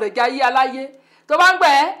náà ń jẹun rẹ̀ jẹ́ ayé aláyé tó bá ń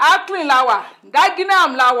gbẹ̀ Acklin la wà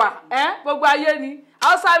Dagenham la wà gbogbo ayé ni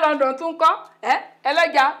outside London tún kọ́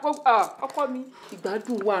ẹlẹ́jà gbogbo ọkọ mi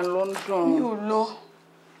ìgbádùn wà London. Mi ò lọ.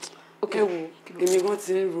 Ẹ wo èmi gan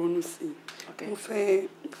ti ń ronú sí i mo fẹ́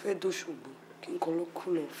d'Óṣogbo kí n kọ́ lọ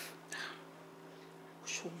cool off.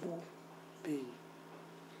 Òṣogbo bẹ́ẹ̀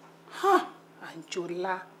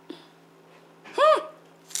Anjola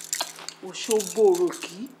Òṣogbo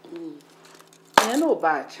òròkì ìyẹn náà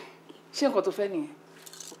bad ṣé nǹkan tó fẹ́ nìyẹn.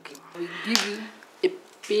 Okay, we give you a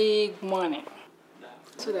big money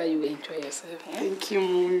so that you enjoy yourself. Thank you,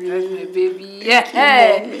 mommy. That's my baby.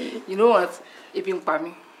 Yeah. You know what? Ebi ń pa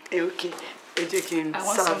mí. Okay. I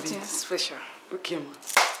want something special. Okay, ma.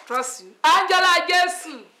 Trust you. Anjola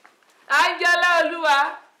Jesu. Anjola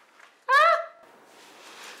Olúwa.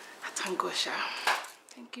 I thank God, Sha.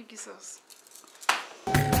 Thank you, Jesus.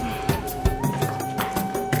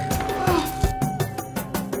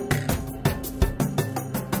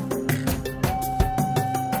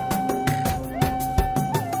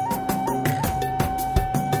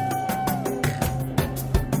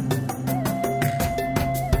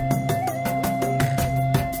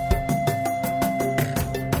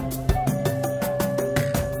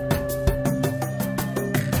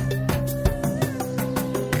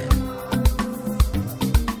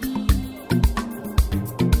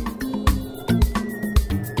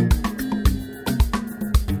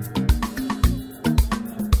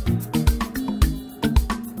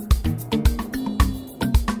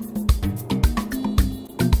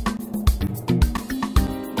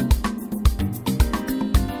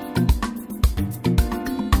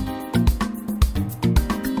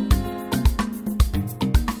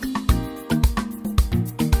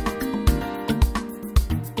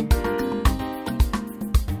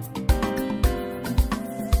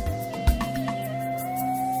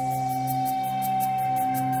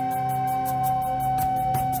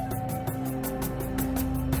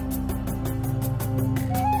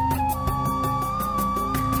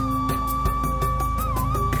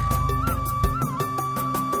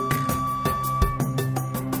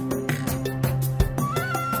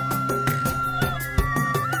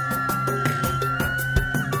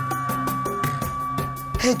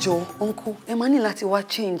 Ẹ jọ̀ọ́, uncle, ẹ máa ní láti wá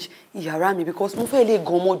change ìyàrá mi because mo fẹ́ lè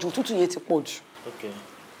gan ọmọ jù, òtútù yẹn ti pọ̀ jù. Okay.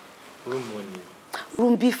 Room 1.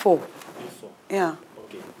 Room B4. B4. Yeah.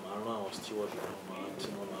 Okay. Màá rán àwọn steward lọ́wọ́ tí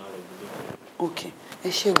wọ́n máa regulate. Okay. Ẹ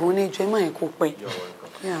ṣé gan ní ìjọ ẹ má yẹn kó pẹ́. You're welcome.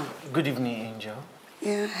 Yeah. Good evening, Angel.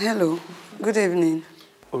 Yeah, hello. Good evening.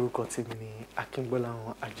 Orúkọ tèmi ni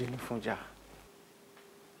Gbolahan Angelic.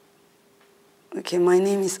 Okay, my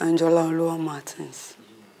name is Anjola Martins.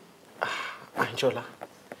 Anjola,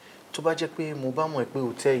 tó bá jẹ́ pé mo bá mọ̀ pé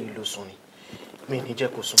hòtẹ́ẹ̀lì yìí ló sùn ni, mi ní jẹ́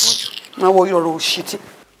kó sùn mọ́ jù. Má wọ yọ̀rọ̀ òṣìtì.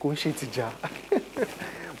 Kò ń ṣe tìjà.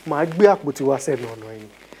 Màá gbé àpótí wá sẹ́nu ọ̀nà yìí.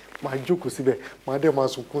 Màá jókòó síbẹ̀. Màá dẹ̀ máa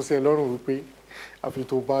sunkún sí ẹ lọ́rùn wípé àfi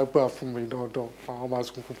tó bá gbà fún mi dandan. Àwọn máa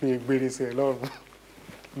sunkún pé egbére sí ẹ lọ́rùn.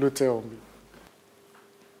 Ló tẹ́ ọ mi.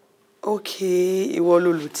 Okay, ìwọ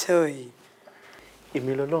ló lòtẹ́ẹ̀lì yìí.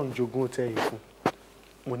 Èmi lọ́lọ́run jogún hòtẹ́ẹ̀lì yìí fún.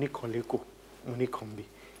 Mo ní kan lÉkòó, mo ní kan bí.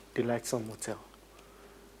 Delightsome Hotel.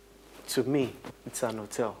 To me, it's an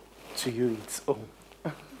hotel. To you, it's home.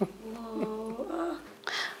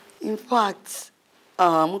 In fact,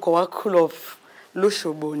 mo kàn wá cool off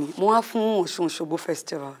l'Óṣogbo ni. Mo wá fún Ọ̀ṣun Òṣogbo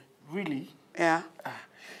festival. Really? Yeah.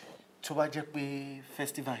 Tó bá jẹ́ pé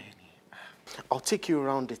festival yẹn ni, I'll take you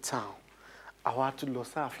around the town. Àwa tún lọ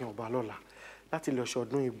sáàfin ọba lọ́la láti lọ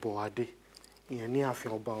ṣọdún Ìbọ̀adé. Ìyẹn ní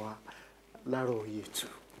ààfin ọba wa Láàárọ̀ Oyètù.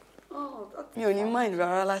 Mi ò ní mind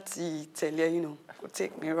rárá láti tẹ̀lé yín náà. Kò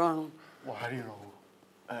take me round. Wà á ríran o.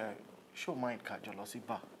 Ṣé o mind ká jọ lọ sí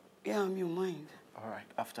bar? Yeah, mi ò mind. All right,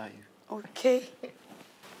 after you. Okay.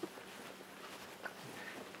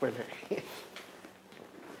 Pẹ̀lẹ́.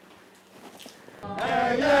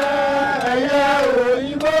 Ẹyẹ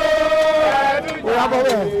òyìnbó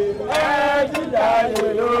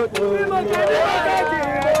ẹ̀ẹ́dìjàyè lóto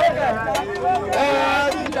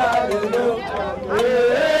ẹ̀ẹ́dìjàyè lóto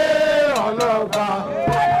ọlọ́ba.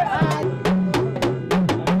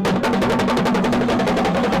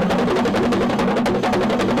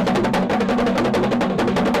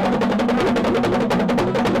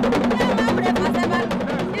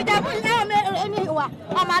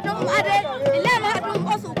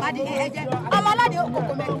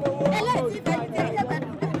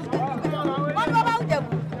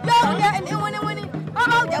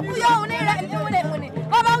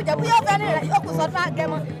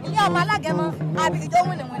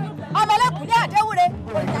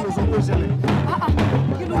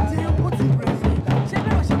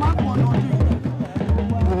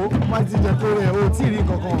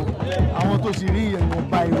 Àwọn tó sì rí ẹ̀wọ̀n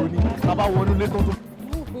ba èrò ni bàbá wọnú lé tó tó.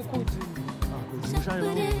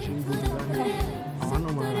 Àwọn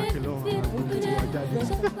náà máa ra kìlọ̀ àwọn ọmọ tí wọ́n jáde.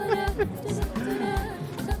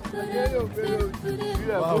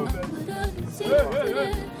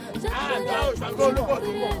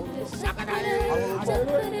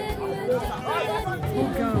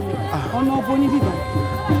 Ọ̀nà ọ̀bọ ní bíbá.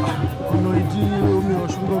 Ọ̀nà ìdí omi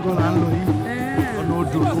Ọ̀ṣun gángan là ń lọ yìí. Ọ̀nà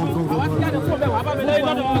odò gángan.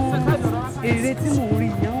 Èrè tí mò ń rí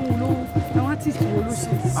ìyá òun ló àwọn artist wo ló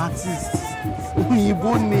ṣe. Artist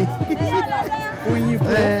òyìnbó ni. Òyìnbó.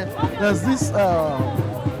 There's this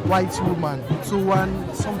white woman to one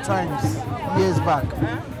sometimes years back.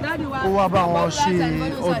 Ó wá bá wọn ṣe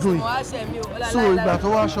ọdún yìí. So ìgbà tó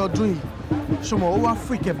wá ṣe ọdún yìí, ṣùgbọ́n ó wá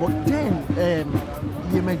freak ẹ̀ but then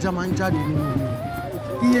iyemẹja máa ń jáde nínú omi.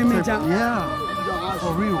 Iyemẹja? Yeah,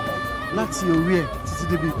 for real. Láti orí ẹ̀ títí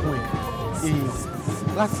débi ikùn ẹ̀ èèyàn.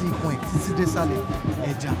 Láti ikùn ẹ̀ títí dé sálẹ̀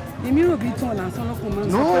ẹja. Èmi rò bí tán lásán lọ́kùn máa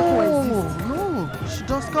ń sọ pé kò exist. No, she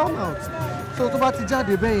just come out. So tó bá ti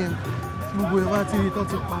jáde bẹ́ẹ̀ yẹn, gbogbo ẹ̀ bá ti rí tán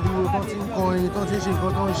ti pariwo, tán ti ń kọrin, tán ti ń ṣe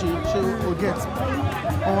nǹkan tán ń ṣe o get.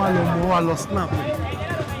 Wọ́n wá lọ mú, wọ́n wá lọ snap ẹ̀.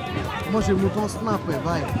 Wọ́n ṣe mú tán snap ẹ̀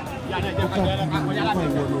báyìí. Ó kàn bí ó kàn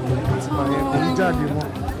ìwọ lòun àti bàyẹ̀ kò ní jáde mọ́.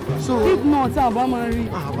 So if not, àbá máa rí.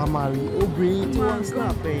 Àbá máa rí. Obìnrin tí wọ́n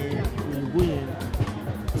snap ẹ̀ òyìnbó yẹn,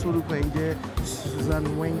 sórúkọ ẹ̀ jẹ́ Susan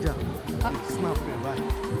Wenger. Snap ẹ̀ báyìí.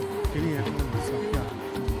 Kìnì yẹn tó ń disappear.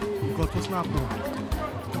 Nǹkan tó snap náà.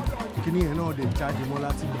 Kìnì yẹn náà dẹ̀ jáde mọ́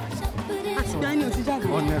láti gbà yẹn. Àti gbà yẹn ò ti jáde.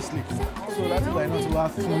 Honestly. So láti gbà yẹn náà ti wá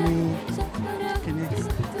fún ní kìnì.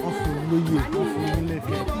 Wọ́n fún lóye, wọ́n fún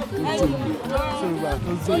nílẹ̀kẹ̀ tó jòyè. So ìgbà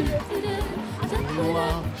tó jòyè, ló wá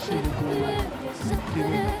ṣe gbogbo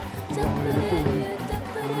kìnì. Ìgbà àwọn èlé tó rí.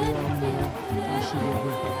 Ló wá mú wọn ṣe gbogbo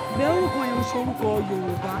ẹ̀. Bẹ́ẹ̀ orúkọ yẹn ń ṣe orúkọ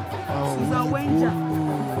Yorùbá. Susan Wenger,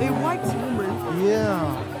 a white woman. Yeah.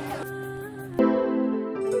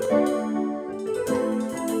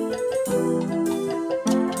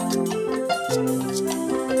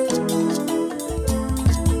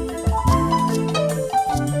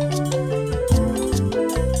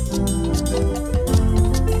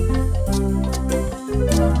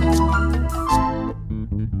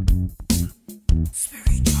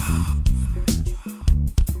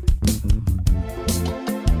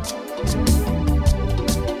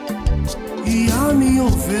 mi ò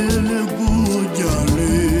fẹ́lẹ́gùn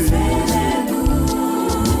ojàre.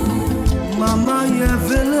 Màmá yẹn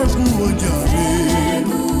fẹ́lẹ́gùn ojàre.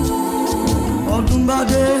 Ọdún bá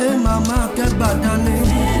dé màmá kẹ́gbà dání.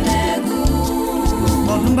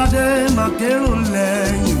 Ọdún bá dé màá kérò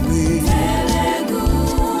lẹ́yìn mi.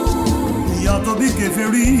 Ìyá tó bí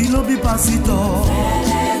kèfèrí ló bí pásítọ̀.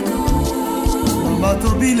 Bàbá tó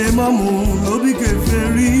bí lè mọ́mù ló bí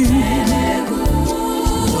kèfèrí.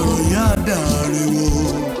 Ọ̀rọ̀ yá dàríwò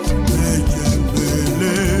ẹ̀jẹ̀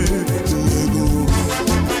gbélé lẹ́gùn.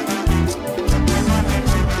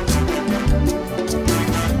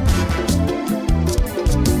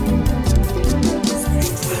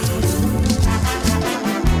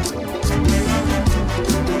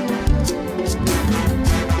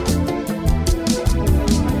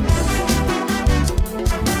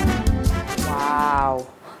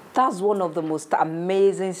 That's one of the most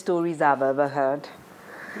amazing stories I've ever heard.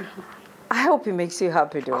 I hope it makes you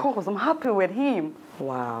happy, though. Of course, I'm happy with him.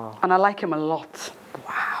 Wow. And I like him a lot.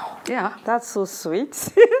 Wow. Yeah. That's so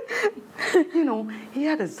sweet. You know, he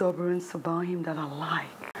had exuberance about him that I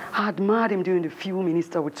like. I admired him during the few minutes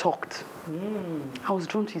that we talked. I was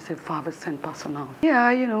drawn to his effervescent personality.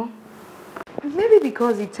 Yeah, you know. Maybe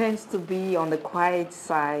because he tends to be on the quiet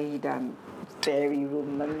side and very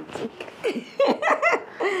romantic.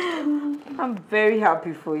 I'm very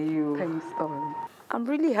happy for you. Thanks, darling. I'm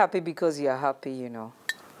really happy because you're happy, you know.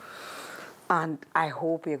 And I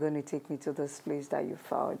hope you're going to take me to this place that you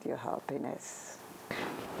found your happiness.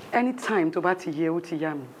 Anytime to bat here,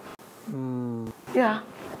 yeah.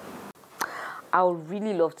 I would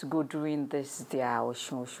really love to go during this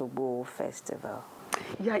Osun Osogbo festival.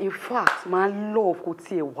 Yeah, in fact, my love could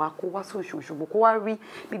see a walk over social Shogbo.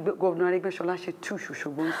 Governor Adegbeshola she too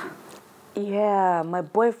Shogbo. Yeah, my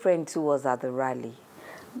boyfriend too was at the rally.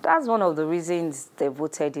 That's one of the reasons they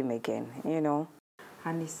voted him again, you know.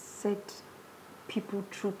 And he said people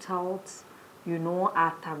trooped out, you know,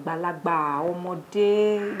 at Agbalagba,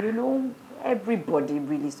 Omode, you know, everybody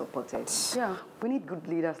really supported. Yeah, we need good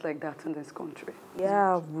leaders like that in this country.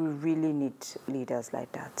 Yeah, we really need leaders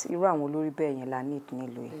like that.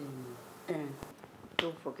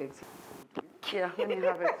 Don't forget. Yeah, let me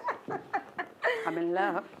have it. I'm in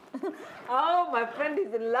love. Oh, my friend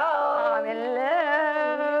is in love. I'm in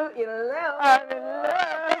love. In love. I'm in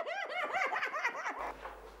love.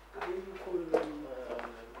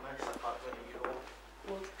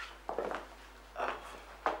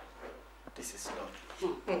 This is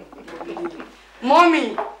lovely.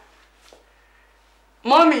 Mommy!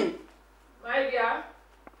 Mommy! My dear.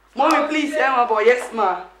 Mommy, please, my boy. Yes,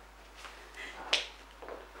 ma.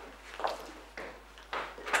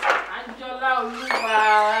 Anjola,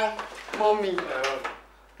 Oluwa. Mommy.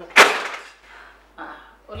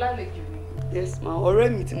 Olaleju mi. Yes, ma. Ọ̀rẹ́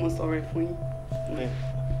mi tí mo sọ̀rọ̀ fún yín.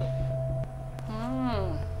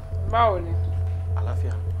 Báwo ni?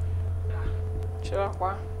 Àlàáfíà. Ṣé wàá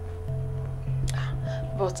pa?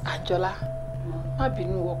 But Anjola, má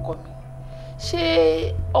bínú ọkọ mi. Ṣé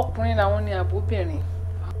ọkùnrin làwọn ni àbóbìnrin?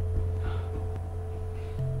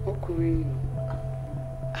 Ọkùnrin.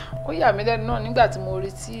 Ó yà mí lẹ́nu náà nígbà tí mo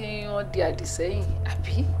rí tí wọ́n di àdìsẹ́yìn,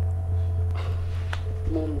 àbí?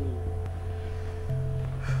 Mommy.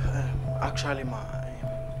 Actually, ma,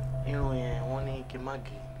 irun yẹn wọ́n ní kí n má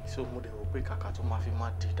gé, so mo dẹ̀ rò pé kàkà tó máa fi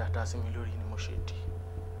má di dáadáa sí mi lórí ni mo ṣe dì.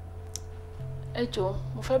 Ẹ jọ̀ọ́,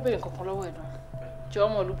 mo fẹ́ béèrè nǹkan kan lọ́wọ́ ẹ̀ náà. Jọ̀ọ́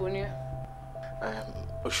ọmọ olúbo ni ẹ́?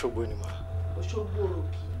 Òṣogbo ni ma. Òṣogbo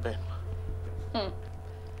òròkì. Bẹ́ẹ̀ ma.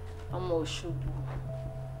 Ọmọ Òṣogbo.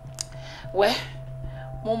 Wẹ́,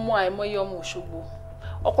 mo mọ àìmọye ọmọ Òṣogbo.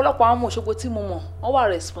 Ọ̀pọ̀lọpọ̀ àwọn ọmọ Òṣogbo tí mo mọ̀, wọ́n wà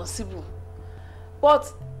responsible. But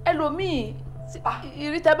ẹlòmíì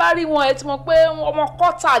ìrítẹ́ bá rí wọn ẹ ti mọ̀ pé ọmọ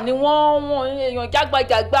kọ́tà ni wọ́n èèyàn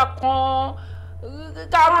jágbajàgba kan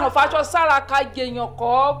ká kàn fàṣọ sára ká jẹyàn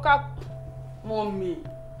kọ́ ká. Mommy.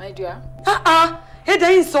 My dear. Ẹ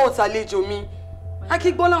dẹ̀ insult àlejò mi.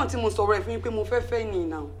 Gbolahan tí mo sọ̀rọ̀ ẹ̀ fún yín pé mo fẹ́ fẹ́ ni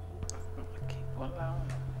now. Gbolahan.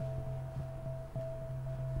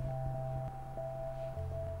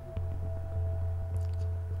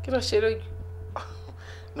 Kí ló ṣe lójú?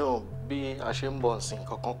 No, bí a ṣe ń bọ̀ nsìn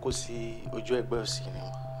kankan kó sí ojú ẹgbẹ́ òsì ni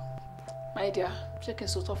ma. My dear, ṣé kí n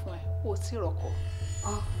sọ tọ́ fún ẹ? O tí rọ̀kọ̀.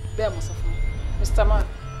 Bẹ́ẹ̀ mo sọ fún ẹ. Mr. Man,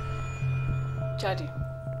 jáde.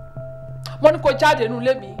 Mo ní kó jáde nínú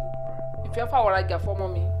ilé mi. Ìfẹ́ fàwọ̀rajà fọ́mọ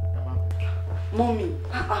mi. Mommy,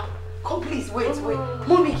 come please, wait.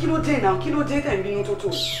 Mommy, kí ló dé now? Kí ló dé tẹ̀ ń bínú tó tó?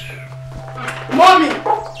 Mommy!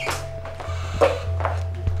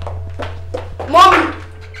 Mommy!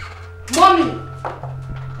 Mommy!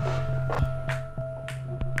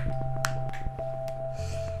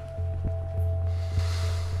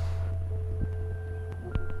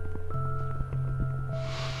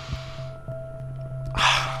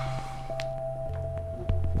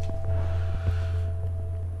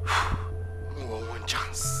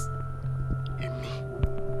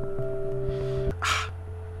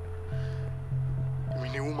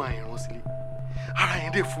 woman yẹn rán sílé ara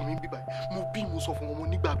yẹn dẹ̀ fún mi bíbá mo bí mo sọ fún wọn mo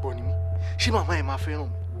nígbàgbọ́ ni mí ṣé màmá yẹn máa fẹ́ràn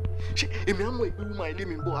mi ṣé èmi á mọ̀ ìpé woman ilé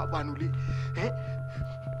mi ń bọ̀ abánulé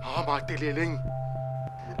màá máa tẹ̀lé ẹ lẹ́yìn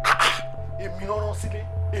èmi rán sílé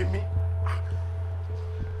èmi.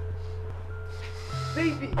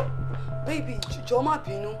 baby jọ̀ọ́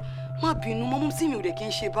má bínú mọ́mú sí mi ò dẹ̀ kí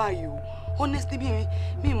n ṣe báyìí o honestly bí mi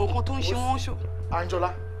ìmọ̀ kan tó ń ṣe wọ́n ṣò. Anjola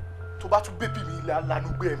tó bá tún bébì mi ilẹ̀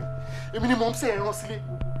alánúgbé mi èmi ni mò ń sẹ́ ẹ̀ rán sílé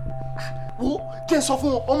wo jẹ́ n sọ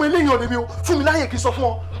fún wọn ọmọ eléyàn ni mi o fún mi láyè kí n sọ fún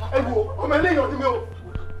wọn ẹ wo ọmọ eléyàn ni mi o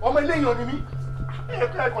ọmọ eléyàn ni mi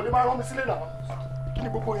ẹ̀kọ́ lè máa rán mi sílé náà kí ni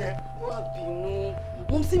gbogbo yẹn. má bínú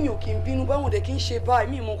mọ́mú sí mi ò kí n bínú báwọn dẹ̀ kí n ṣe báyìí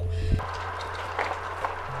mi ìmọ̀.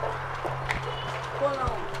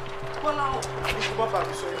 Gbolahan. Ní kò má bàa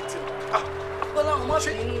mi sọ yìí tí. Gbolahan má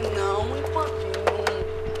bínú náà, mo ní má bínú.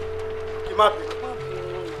 Kì má bínú. Má bínú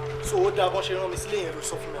náà. So ó dáa bọ́n ṣe rán mi sílé yẹn ló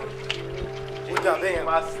sọ fún mi. Ó dáa bẹ́ẹ̀ yẹn.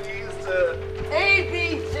 My sister.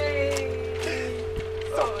 ABJ.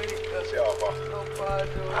 Sorry. Ṣé ọ̀pá? Ọ̀pá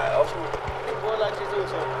àdó. Ọ̀pọ̀. Bọ́lá ṣe tó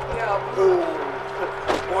sọ.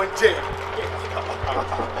 Wọ́n jẹ́.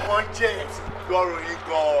 Wọ́n jẹ́. Gbọ́rọ̀ yín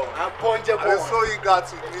gan-an. Àbọ̀njẹ́ bọ̀. I'm so eager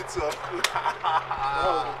to meet you.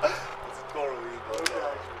 Gbọ́rọ̀ yín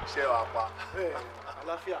gan-an. Ṣé wàá pa?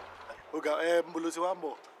 Àlàáfíà. Ọ̀gá mo ló ti wá ń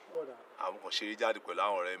bọ̀. Àwọn kan ṣeré jáde pẹ̀lú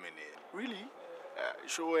àwọn ọ̀rẹ́ mi nìyẹn. Really?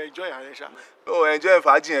 Ṣo enjoy ààrẹ ṣá? Ó enjoy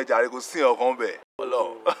fàájì yẹn jàre kò sí ọ̀kan bẹ̀.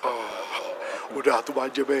 Ọlọ́run. Ó dáa tó bá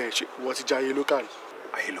jẹ́ bẹ́ẹ̀ ṣe wọ́n ti jayé lókàlì.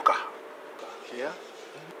 Ayé lókà. Yeah?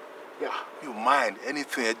 Yeah. You mind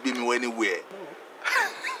anything ẹ gbé mi wọ anywhere.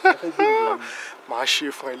 Màá ṣe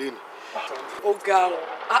fún ẹ lẹ́nu. Ó ga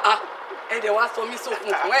ọ́ ẹ̀dẹ̀ wá sọ mí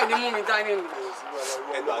sókun fún ẹ̀ ní mú mi dání nù.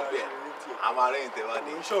 Ẹ lọ àgbẹ̀ a máa rẹ́yìn tẹ́ wá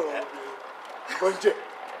ní. Ìṣòro Bọ́njẹ́.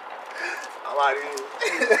 A máa rí.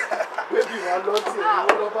 Bébì wa lọ sí ẹ̀yìn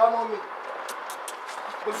wọ́n lọ bá mọ́ mi.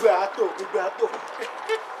 Gbogbo àtò.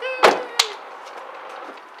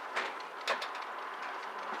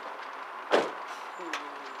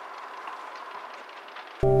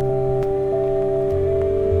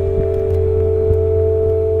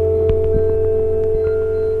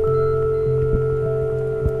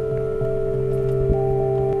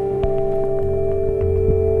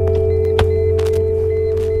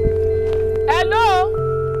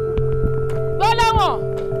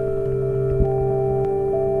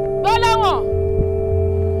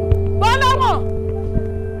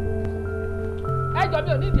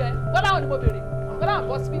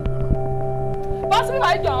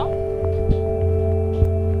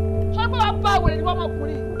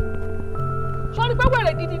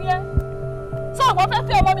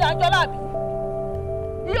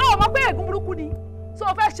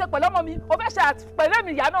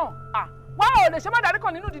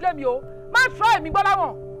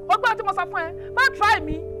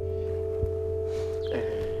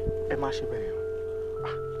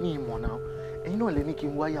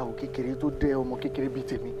 Wáyàwó kékeré tó dé ọmọ kékeré bíi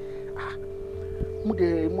tèmi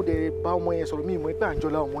mo dẹ̀ bá ọmọ yẹn sọ̀rọ̀ mi ìmọ̀ pé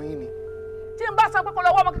Anjola ọmọ yín ni. tí n bá sọ pé kó lọ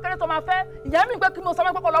wá ọmọ kékeré tó máa fẹ́ ìyẹn mi gbé kí mo sọ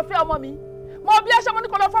pé kó lọ fẹ́ ọmọ mi mo bí ẹṣẹ́ mo ní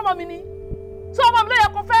kó lọ fẹ́ ọmọ mi ni tí ọmọ mi ló yẹ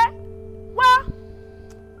kó fẹ́ wá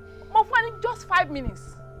mo fún ẹ ní just 5 minutes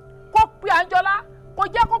kó pe Anjola kó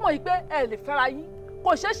jẹ́ kó mọ̀ yìí pé ẹ lè fẹ́ra yín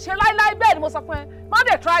kò ṣeé ṣe láíláí bẹ́ẹ̀ ni mo sọ fún ẹ má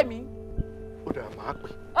dé try mi. Ó dà máa pè.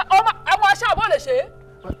 ọmọ aṣẹ́ àbọ̀ lè ṣe é.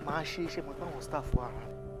 Máa ṣe iṣẹ́ mọ̀ pé àwọn staff wà rà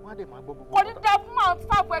wọ́n á dẹ̀ máa gbọ́ gbogbo. Kò ní dẹ fún àwọn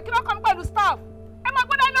staff ẹ̀ kí ló kàn pẹ̀lú staff ẹ máa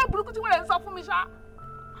gbọ́dọ̀ ilé burúkú tí wọ́n lè ń sọ fún mi ṣá.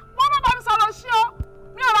 wọ́n má bá mi sọ̀rọ̀ sí o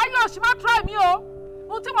mi ò ráyè òṣì má try mi o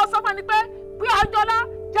ohun tí mo sọ fún ẹ ni pé bí Anjola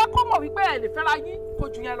jẹ́ kó mọ̀ wípé ẹ lè fẹ́ra yín kò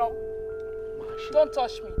jù yẹn lọ. Don't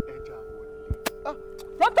touch me.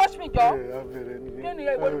 Don't touch me jọ. Kí ni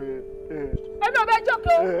ìwé? Ẹbí ọbẹ̀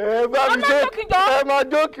jókè o. Ẹ bá mi jókè jọ. Ẹ máa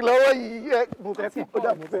jókè lọ́wọ́ yìí. Mo fẹ́ pọ̀. Ó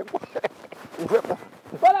dà mo fẹ́ pọ̀.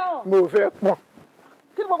 Gbolahan. Mo fẹ́ pọ̀.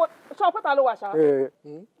 Kí ni gbogbo sọ pé ta ló wà ṣá?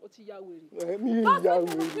 O ti ya wèrè. Mi ya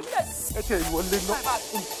wèrè. Ẹ tiẹ̀ ìwọlé náà.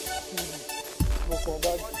 Mo kàn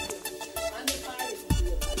bá mi.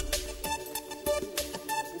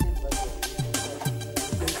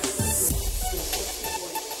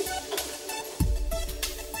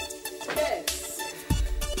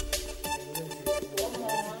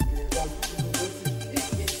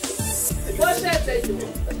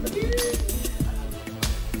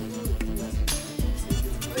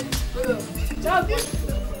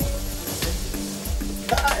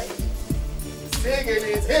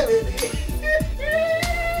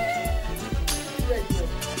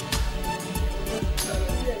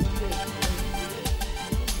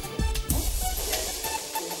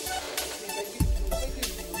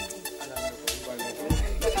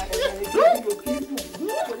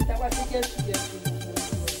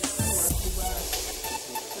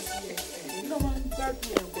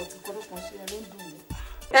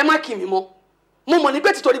 ẹ má kì mí mọ́. Mo mọ̀ ní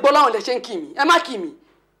pé títorí Gbọ́láhàn lẹ ṣe ń kì mí. Ẹ má kì mí.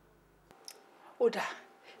 Ó dáa,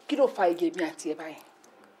 kí ló fa igi èmi àti ẹ báyìí?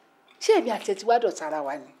 Ṣé èmi àti ẹ ti wá dọ̀tá ara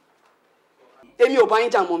wa ni? Èmi ò bá yín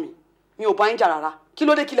jà mọ́ mi. Mi ò bá yín jà rárá. Kí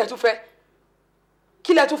ló dé kí lẹ tún fẹ́?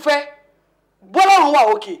 Kí lẹ tún fẹ́? Gbọ́láhàn wà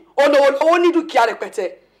òkè. Ó ní dúkìá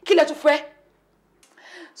rẹpẹtẹ. Kí lẹ tún fẹ́?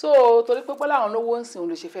 So torí pé Gbọ́láhàn lówó ń sìn òun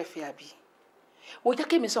ló ṣe fẹ́ fẹ́ àbí? Wo jẹ́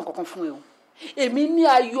kémi sàn kankan fún ẹ o. Èmi ní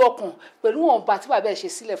ayọ̀ ọkàn pẹ̀lú wọn bá tí bàbá ẹ ṣe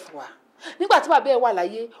sílẹ̀ fún wa. Nígbà tí bàbá ẹ wà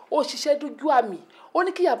láyé, ó ṣiṣẹ́ dójú àmì. Ó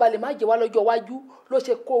ní kí yàbá lè má jẹ wá lọ́jọ́ iwájú ló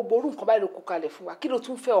ṣe kó gboru nǹkan báyìí ló kó kalẹ̀ fún wa. Kí ló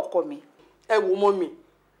tún fẹ́ ọkọ mi? Ẹ wò mọ́ mi.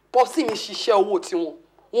 Pọ́sì mi ṣiṣẹ́ owó tiwọn.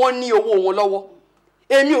 Wọ́n ní owó wọn lọ́wọ́.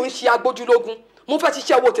 Èmi ò ń ṣe agbójúlógún. Mo fẹ́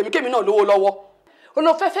ṣiṣẹ́ owó tèmi kémi náà lówó lọ́wọ́. Ó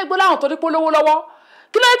lọ fẹ́ Gbọ́láhàn torí pé lówó lọ́wọ́.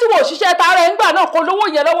 Kí ló tí wò ṣiṣẹ́ tààrà ńgbà náà kó lówó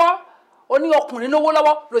yẹn lọ́wọ́? Ó ní ọkùnrin lówó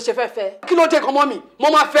lọ́wọ́ ló ṣe fẹ́ fẹ́. Kí ló dé kan mọ́ mi? Mo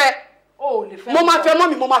máa fẹ́. Ó lè fẹ́. Mo máa fẹ́ mọ́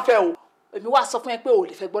mi, mo máa fẹ́ o. Èmi wá sọ fún ẹ pé ó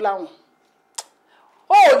lè fẹ́ Gbọ́láhàn.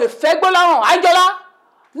 Ó lè fẹ́ Gbọ́láhàn. Anjola,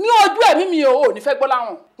 ní ojú ẹ̀mí mi ò ní fẹ́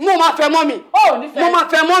Gbọ́láhàn. Mo máa fẹ́ mọ́ mi. Ó ní fẹ́. Mo máa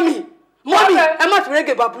fẹ́ mọ́ mi. Mọ́ mi, ẹ má fi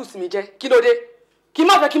reggae ba blues mi jẹ́. Kí ló dé? Kí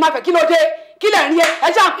má fẹ́, kí ló dé? Kí lẹ̀ ń rí ẹ?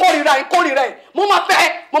 Ẹ ṣáà kórìíra ẹ. Mo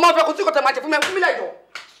máa fẹ́ kó tí kò tẹ̀ máa jẹ fún mi lẹ́jọ́.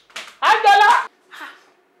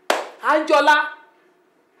 Anjola,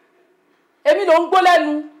 èmi ló ń gbọ́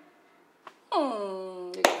lẹ́nu.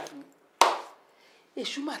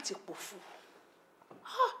 Èṣù mà ti pò fún.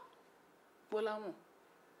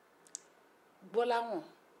 Gbọ́láhàn.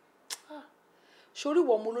 Sórí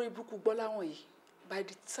ìwọ ọmọ olórí burúkú Gbọ́láhàn yìí, by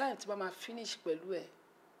the time tí bá máa finish pẹ̀lú ẹ̀,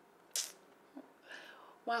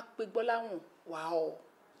 wọ́n á pe Gbọ́láhàn wà ọ́.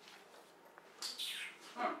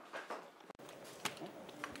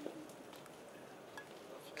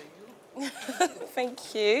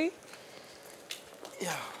 Thank you.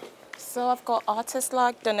 Yeah. So I've got artists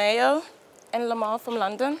like Doneo and Lamar from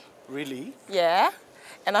London. Really? Yeah.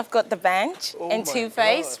 And I've got The Bench and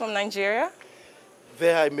Two-Face from Nigeria.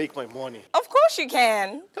 There I make my money. Of course you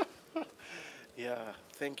can. Yeah,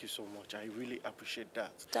 thank you so much. I really appreciate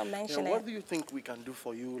that. Don't mention it. What do you think we can do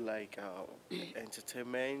for you, like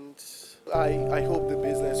entertainment? I hope the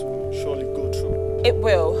business will surely go through. It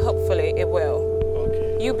will, hopefully it will.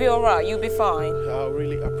 Okay. You'll be all right, you'll be fine. I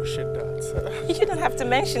really appreciate that. You don't have to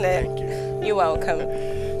mention it. Thank you. You're welcome.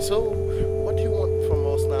 So, what do you want from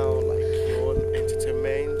us now? Like your own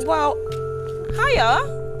entertainment? Well, hiya.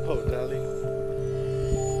 Oh, darling.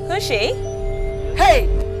 Who's she? Hey!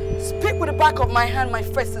 Speak with the back of my hand, my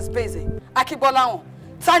face is busy. Gbolahan,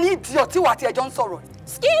 tani idiot tí wà tí ẹ jọ ń sọ̀rọ̀.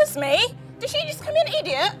 Excuse me? Did she just call me an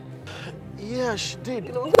idiot? Yeah, she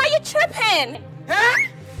did. Why are you tripping? Eh?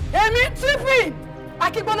 Èmi tripping?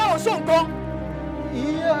 Gbolahan ṣó ń gbọ́.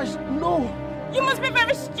 Yeah, no. You must be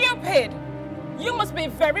very stupid. You must be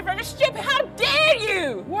very, very stupid. How dare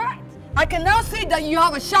you? What? I can now see that you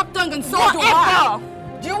have a sharp tongue and so do I.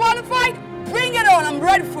 Do you want to fight? Bring it on, I'm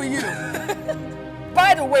ready for you.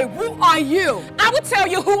 By the way, who are you? I will tell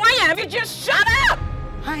you who I am if you just shut up.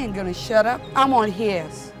 I ain't gonna shut up. I'm on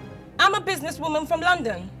his. I'm a businesswoman from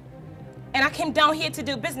London. And I came down here to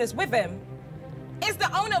do business with him. It's the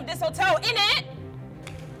owner of this hotel, innit?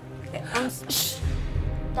 Shh.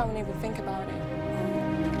 Don't even think about it.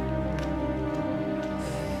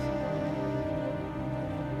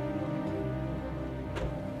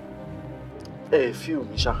 Hey, few,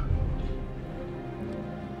 Misha.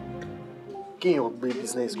 Kí èèyàn gbé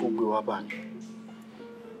business kó gbé wá bá mi.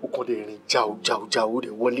 Ó kàn dé rìn jáò ó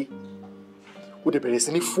dẹ̀ wọlé. Ó dẹ̀ bẹ̀rẹ̀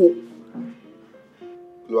sí ní fò.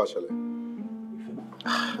 Kí ló wá ṣẹlẹ̀?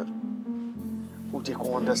 Ó jẹ́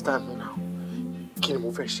kó understand me now. Kí ni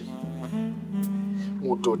mo fẹ́ ṣe?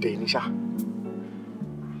 Mo dọ̀dẹ̀ ní ṣá.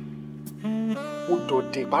 Mo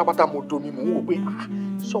dọ̀dẹ̀ pátápátá mo domi mo ń wò pé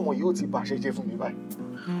sọ́wọ́n yóò ti bàṣẹ jẹ́ fún mi báyìí.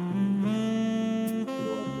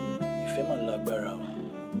 Ìfẹ́ máa lágbára o.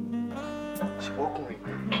 Ọkùnrin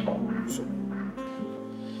so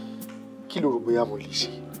kí ló rò bóyá mo lè ṣe?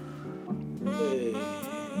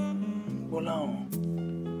 Gbọ́láhàn,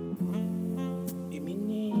 èmi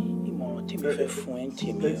ní ìmọ̀ràn tí mi fẹ́ fún ẹ ń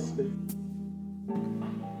tèmi o.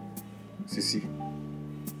 Sisi,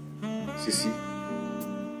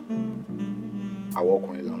 àwọn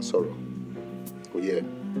ọkùnrin là ń sọ̀rọ̀. Kò yẹ,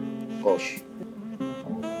 hush.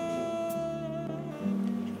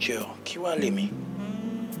 Jọ̀ọ́, kí wá lèmi?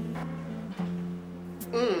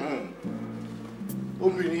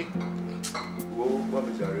 Obìnrin wo wá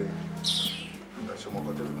mi jàre ẹ̀ṣọ́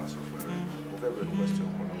ọmọkọ tẹ́lẹ̀ máa sọ fún ẹ mo fẹ́ bẹ̀rẹ̀ question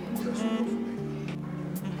kan náà kó lè sọ̀rọ̀ fún mi.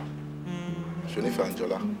 Ṣo nífẹ̀ẹ́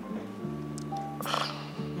Anjola?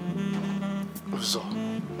 Lùzọ̀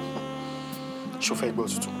ṣó fẹ́ gbọ́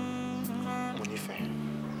tuntun mo nífẹ̀ẹ́.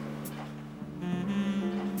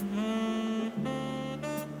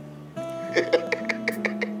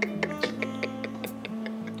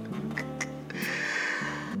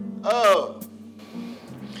 Oh.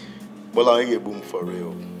 Gbolahan get boom for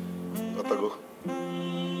real. Gotta go.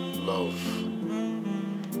 Love.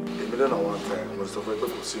 A million and one time, most of people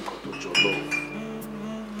could sing to your love.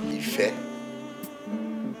 Ìfẹ́.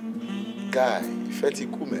 Guy, ìfẹ́ ti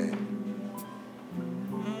kú mẹ́.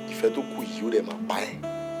 Ìfẹ́ tó kú yìí ó dẹ̀ máa pa ẹ́.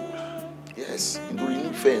 Yes, nítorí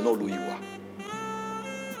nífẹ̀ẹ́ náà ló yí wa.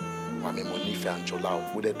 Wà mí mo nífẹ̀ẹ́ Anjola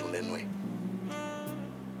ó dẹ̀ dùn lẹ́nu ẹ̀.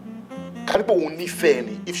 Karipo òun nífẹ̀ẹ́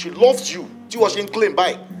ni. If she loves you, tí wọ́n ṣe ń claim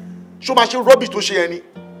by, ṣó máa ṣe rubbish tó ṣe ẹni.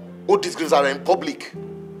 Ó disgrace her in public.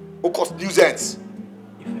 Ó cause nuisance.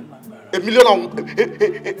 A million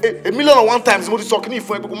and one times mo ti sọ kíní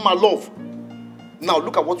fún ẹ pé kó máa love. Now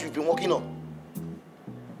look at what you've been working on.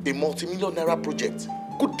 A multi-million naira project.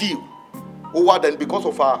 Good deal. Over then because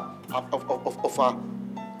of her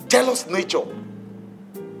jealous nature.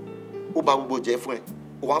 Ó bà gbogbo jẹ́ fún ẹ.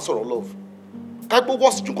 Ó wá ń sọ̀rọ̀ love. Kaipo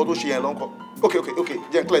what's ju nǹkan tó ṣe yẹn lọ́nkọ́. Okay.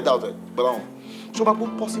 Then clear that out. But so bá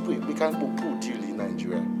gbogbo possible we can go pull deal in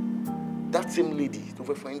Nigeria. That same lady tó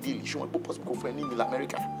fẹ́ find deal. She want go possible go find deal in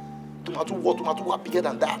America. Tomato what bigger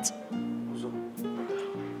than that.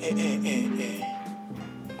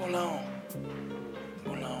 Gbolahan.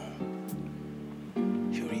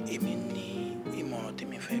 Ṣorí èmi ní ìmọ̀ràn tí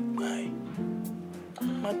mi fẹ́ gbà ẹ́.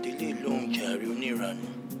 Má délé lóhùn jàre onírànú.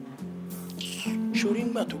 Ṣorí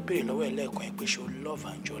ńgbà tó béèrè lọ́wọ́ ẹ lẹ́ẹ̀kan ẹ pé ṣé o love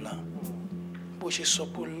Anjola. Bó ṣe sọ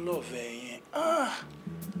pé o love ẹ yẹn.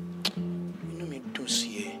 Inú mi dùn sí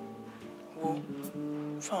ẹ. Wo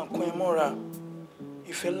fáwọn kan ẹ mọ́ra.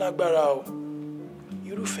 Ìfẹ́ lágbára o.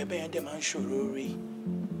 Irúfẹ́ bẹ́ẹ̀ yẹn dẹ̀ máa ń ṣòro rí.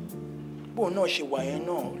 Bó náà ṣe wà yẹn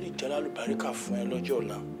náà ó lè jẹ́ lálùbáríkà fún ẹ lọ́jọ́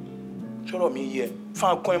ọ̀la. Ṣọ́rọ̀ mi yẹ.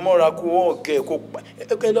 Fáwọn kan ẹ mọ́ra kó ọ̀gẹ̀ kó pa.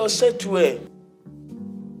 Ẹ lọ sẹ́tù ẹ̀.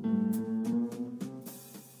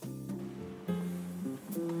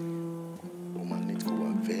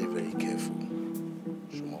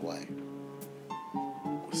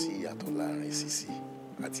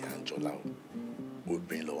 Àti Anjola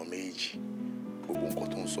obìnrin lọ́wọ́ méjì gbogbo nǹkan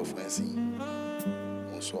tó ń sọ fún ẹ̀sìn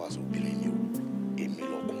mo ń sọ àsọ̀bìnrin ni o èmi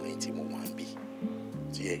lọkùnrin tí mo máa ń bí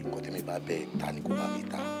tí ẹ nǹkan tẹ́mi bá bẹ́ẹ̀ ta ni kò bá mi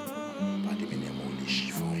ta pàdé mi ni mo lè ṣí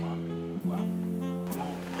fún ẹ.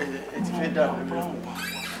 Ẹ ti fẹ́ dà mí.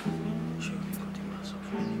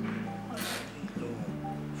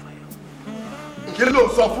 Kí ló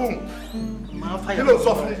sọ fún? Kí ló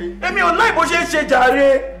sọ fún? Èmi ò láì bó ṣe ń ṣe jàre.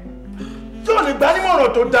 Tí o lè gbá nímọ̀ràn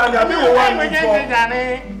tó dáa ni àbí ìwọ wá ní ìfọ̀.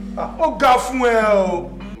 Ó ga fún ẹ o.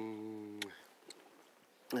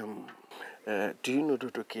 Do you know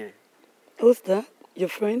Dodo Kiri? Who's that? Your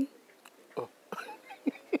friend? Oh.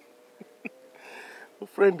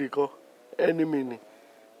 Friend, enemy ni.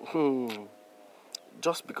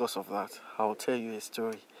 Just because of that, I'll tell you a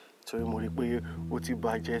story. Torí mo rí pé o ti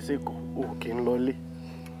bàjẹ́ seko o kì í lọlé.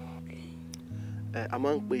 A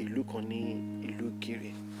máa ń pe ìlú kan ní ìlú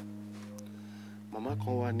Kiri. Màmá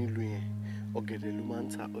kan wà nílùú yẹn, ọ̀gẹ̀dẹ̀ ló máa ń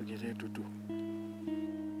ta ọ̀gẹ̀dẹ̀ dúdú.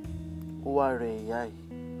 Ó wá rẹ̀ ìyá yìí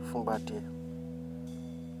fúngbà díẹ̀.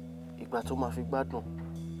 Ìgbà tó máa fi gbádùn,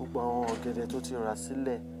 gbogbo àwọn ọ̀gẹ̀dẹ̀ tó ti rà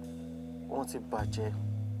sílẹ̀, wọ́n ti bàjẹ́,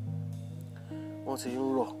 wọ́n ti ń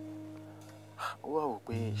rọ̀. Ó wá wò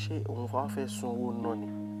pé ṣé òun fẹ́ sun owó náà ni?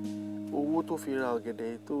 Owó tó fi ra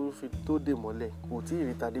ọ̀gẹ̀dẹ̀ tó dè mọ́lẹ̀ kò tí ì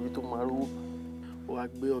rí ta débi tó máa rówó. Ó wá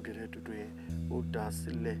gbé ọ̀gẹ̀dẹ̀ dúdú yẹn, ó dà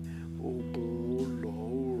sílẹ̀. Ogun ó lọ ó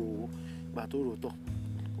rò ó ìgbà tó rò tán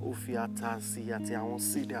ó fi ata sí àti àwọn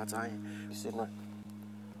síìdì ata yẹn sínú ẹ̀.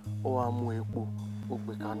 Ó wá mú epo ó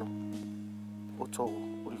gbé kaná ó tọ̀wọ̀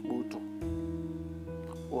ó rí pé ó dùn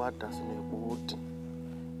ó wá dà sínú epo ó dín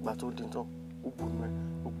ìgbà tó dín tán ó bù nú ẹ̀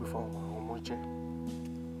ó gbé fáwọn ọmọ jẹ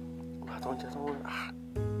ìgbà tó ń jẹ tán wọ́n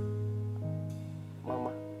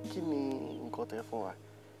mama kí ni nǹkan tẹ́ fún wa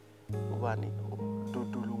ó wà ní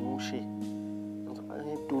dodo ló ń ṣe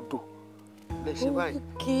dodo lẹ́sẹ̀ báyìí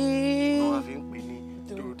wọ́n wá fi ń pè ní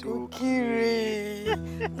Dodo Kiri.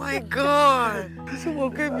 My God! This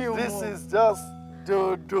is just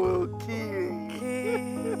Dodo Kiri.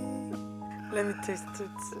 Let me taste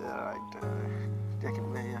it. All right. Take it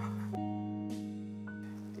there.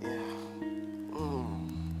 Yeah.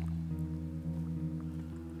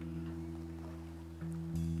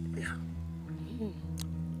 Yeah.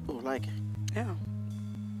 Oh, like it? Yeah.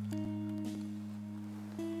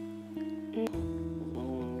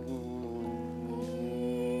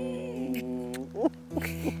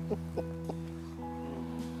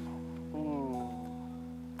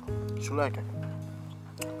 Ṣùláìkẹ́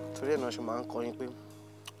torí ẹ̀nà ṣe máa ń kọrin pé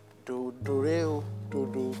dòdò rẹ o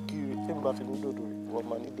dòdò kiri tí n bá ti ní dòdò rẹ wọ́n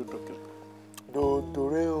máa ní dòdò kiri dòdò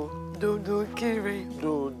rẹ o dòdò kiri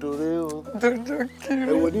dòdò rẹ o dòdò kiri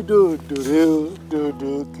ẹ̀wọ̀n ní dòdò rẹ o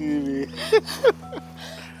dòdò kiri.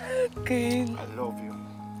 Okay. I love you.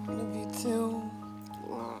 Love you too.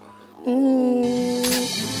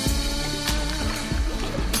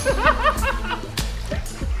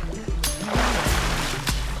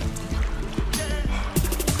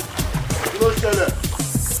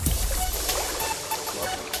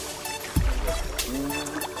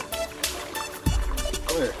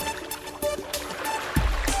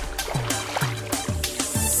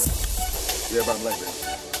 Yeah, but I'm like that.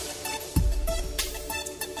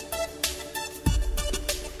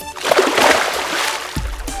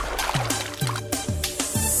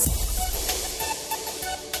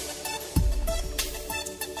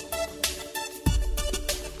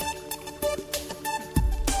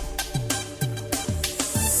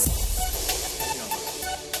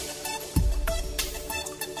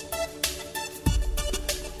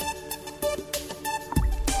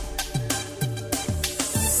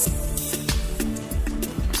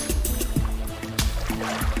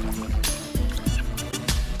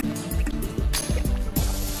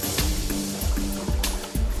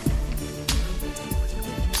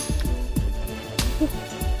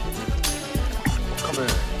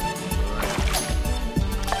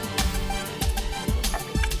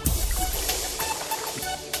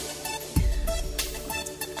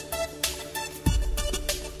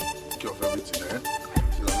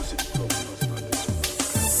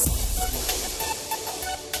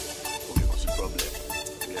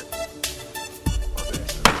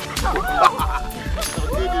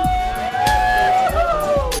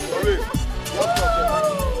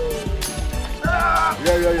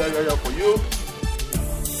 Yeah, for you.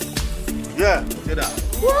 Yeah, say that.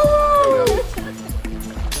 Woo!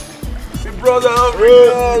 The brother of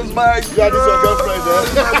Africa, my girl. Yeah, this is your girlfriend,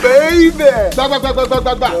 eh? My baby.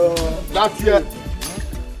 Back. That's it.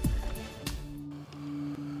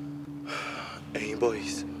 Hey,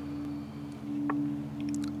 boys.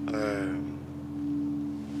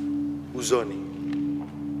 Uzoni.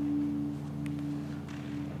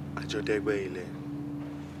 Ajodegbe ile.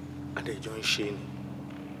 Adejo n ṣe ni.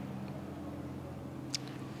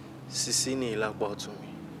 Sisi ni ilapa ọ̀tún mi.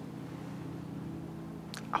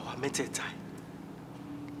 Àwa mẹ́tẹ̀ẹ̀ta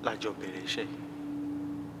lájọ bẹ̀rẹ̀ iṣẹ́.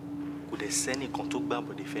 Kò dẹ̀ sẹ́nìkan tó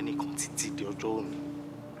gbàbọ̀dé fẹ́nìkan títí di ọjọ́ òní.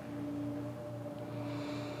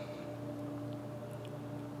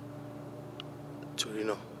 Torí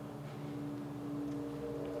náà,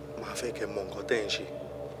 màá fẹ́ kẹ́ mọ nǹkan tẹ́ ń ṣe.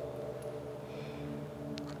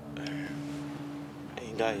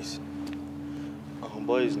 Hey guys, àwọn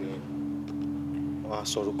boys ni wọ́n á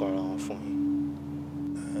sọ orúkọ ara wọn fún yín.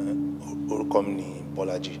 Orúkọ mi ni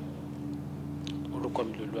Bọ́lájí. Orúkọ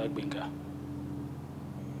mi Lolú Àgbénga.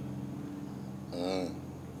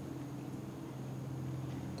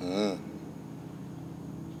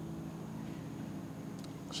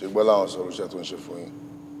 Ṣé Gbolahan sọ̀rọ̀ iṣẹ́ tó ń ṣe fún yín?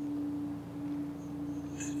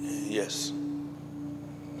 Yes.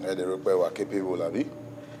 Ẹ dẹ̀ rò pé wà capable àbí?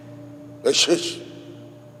 Ẹ ṣe.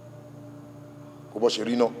 Kò bọ́ ṣe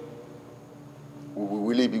rí náà.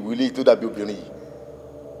 Wílé tó dàbí obìnrin yìí.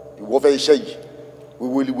 Ìwọ fẹ́ iṣẹ́ yìí.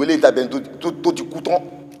 Wílé dàbí ẹni tó ti kú tán.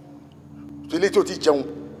 Ilé tí o ti jẹun.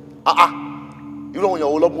 Irú àwọn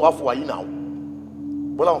èèyàn ọlọ́mú wá fún wa yìí náà.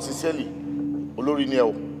 Gbolahan sincerely olórí ni ẹ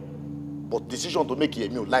o. But decision to make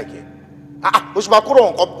mi ò like ẹ. O ṣe máa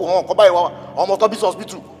kúrò ọ̀kan báyìí wá ọmọ tó bí sí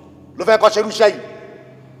hospital ló fẹ́ kọ́ ṣerú iṣẹ́ yìí.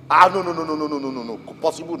 No. Kò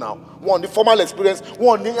possible now. Wọ́n ní formal experience,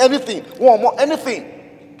 wọ́n ní anything, wọ́n mọ anything.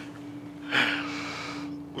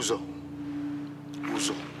 Uzo.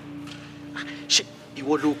 Ṣé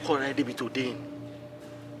ìwọ ló kọ́ra ẹ débi tó dé yìí?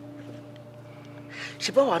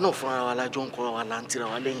 Ṣé báwa náà fúnra wa lájọ ń kọ́ra wa láǹtira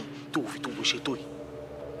wa lẹ́yìn tó fi tó bó ṣe tó yìí?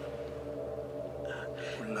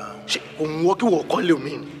 Ṣé òun wọ́n kí wọ́n kọ́ lé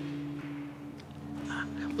omi ni?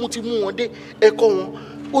 Mo ti mú wọn dé ẹ̀kọ́ wọn,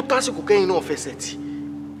 ó tásìkò kẹ́yìn náà fẹsẹ̀ tì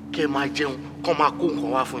kẹ́ máa jẹun kọ́ máa kó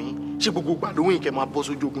nǹkan wá fún yín. Ṣé gbogbo gbàdúrà yín kẹ́ máa bọ́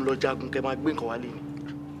sójú ogun lọ jagun kẹ́ máa gbé nǹkan wá lé ni?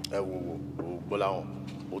 Ẹ wo Gbolahan,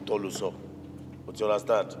 ó tọ́ ló sọ, ó ti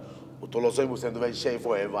understand, ó tọ́ lọ sọ ìbùsẹ̀ tó fẹ́ ṣiṣẹ́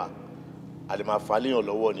forever, a lè máa fà á léèyàn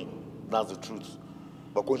lọ́wọ́ ni, that's the truth.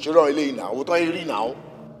 But kò ń ṣe rán ilé yìí náà, ó tọ́ rí náà.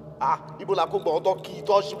 Ibo la kó gbọ́ ọ́tọ́ kí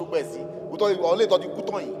tọ́ ṣí gbogbo ẹ̀ sí, ó tọ́ ilé ìtọ́ ti kú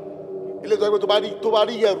tán yìí. Ilé ìtọ́ tó bá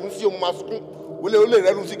rí ẹ̀rù sí òun máa sunkún, ó lè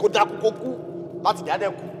rẹ́rù sí kó dákú kó kú láti jáde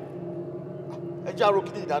kú. Ẹ jẹ́ àrò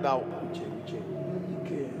kìíní dáadáa o.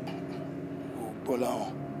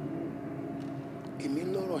 Gbolahan, èmi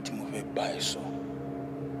lọ́rọ̀ tí mo fẹ́ bá ẹ sọ,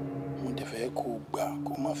 mo dẹ̀ fẹ́ kó gbà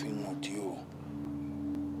kó má fi nù dí o.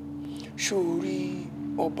 Ṣó rí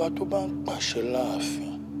ọba tó bá ń pàṣẹ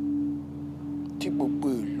láàfin tí gbogbo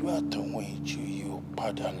ìlú àtàwọn ìjòyè ò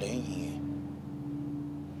padà lẹ́yìn ẹ̀,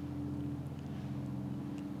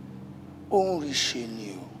 ó ń rí ṣe ni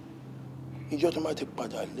o. ìjọ tó bá ti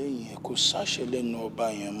padà lẹ́yìn ẹ̀ kò sáṣẹ lẹ́nu ọba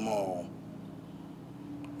yẹn mọ́ ọ.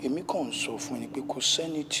 Èmi kàn ń sọ fún ẹni pé kò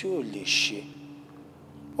sẹ́ni tí ò lè ṣe.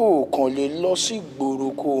 O kàn lè lọ sí ìgboro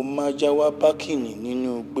kó o máa já wá bákìnì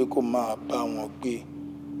nínú pé kó máa bá wọn gbé.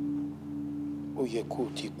 Ó yẹ kó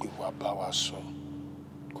o ti pè wá bá wa sọ.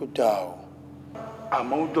 Kó dáa o.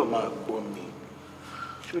 Àmọ́ ó dọ̀ máa gbọ́ mi.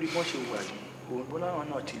 Sórí bọ́n ṣe wà yìí, òun Gbọ́láhàn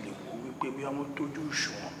náà ti lè wò wípé bí wọ́n tójú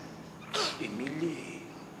òṣùwọ̀n. Èmi lè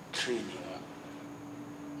tírèènì wọn.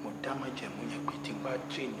 Mo dá májẹ̀mú yẹn pé tí n bá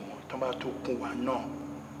tírèènì wọn, tán bá tó kún wa náà,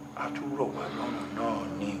 a tún rọ̀ wá lọ́rùn náà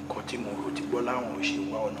ní nǹkan tí mo rò tí Gbọ́láhàn ò ṣe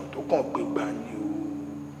wá ọ̀nà tó kàn gbé gbà ni o.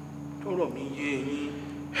 Tó rọ̀ mí yé yín.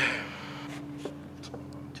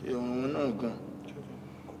 Ṣé òun náà gan?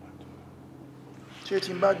 Ṣé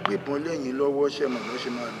tí n bá gbébọn lẹ́yìn lọ́wọ́ ṣe mọ̀ bó ṣe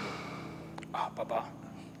máa lò? Bàbá,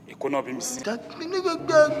 èkó náà bí mi sí.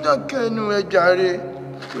 Dákẹ́ ẹnu ẹ jàre,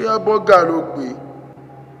 bóyá bọ́gà ló pè é.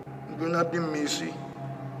 Gbóná bí mi sí.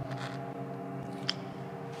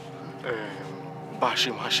 Bá a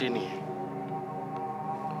ṣe máa ṣe nìyẹn.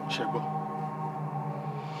 Ṣé gbọ́?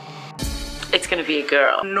 It's gonna be a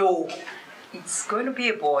girl. No, it's going to be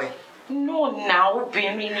a boy. No, now,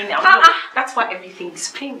 Benny, now. That's why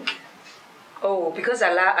everything's pink. Oh, because I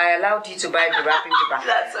allowed you to buy the wrapping paper.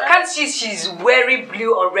 That's right. Can't see she's wearing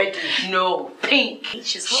blue already? No, pink.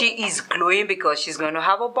 She is glowing because she's going to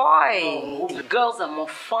have a boy. Oh, girls are more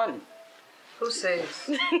fun. Who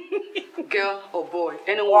says? Girl or boy?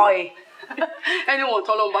 Anyone. Anyone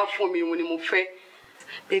tell them about for me when you move.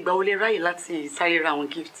 But we ráyè láti sáré ra àwọn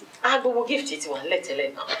gift. But we'll gift it to one. Let's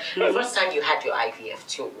now. The first time you had your IVF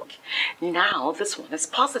too. Now this one is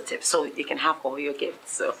positive, so you can have all your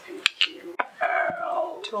gifts. So.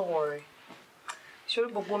 Don't worry. Sure,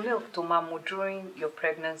 Bobo milk to Mamu during your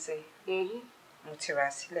pregnancy. I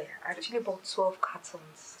actually bought 12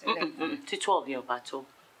 cartons. To 12 your battle.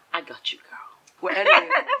 I got you, girl. Well, anyway,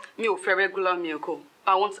 me for regular milk.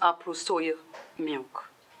 I want a Prostoya milk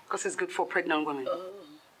because it's good for pregnant women.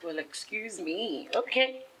 Well, excuse me.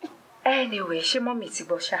 Okay. Anyway, she mommy ti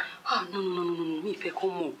bosha. No. Me fe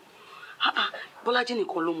come on. Bolaji ni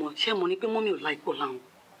ko lo mo. She mo ni pe mommy ò like Gbolahan.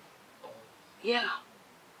 Yeah.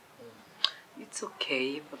 It's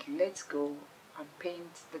okay, but let's go and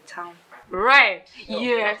paint the town. Red. No,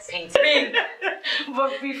 yes. Pink.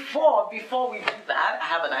 But before we do that, I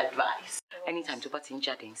have an advice. Anytime to put in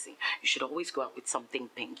dancing, you should always go out with something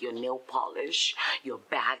pink. Your nail polish, your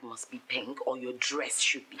bag must be pink, or your dress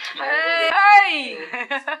should be pink. Hey!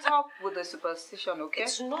 Stop with the superstition, okay?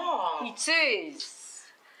 It's not. It is.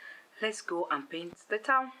 Let's go and paint the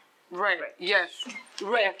town. Red. Yes.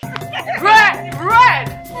 Red. Red!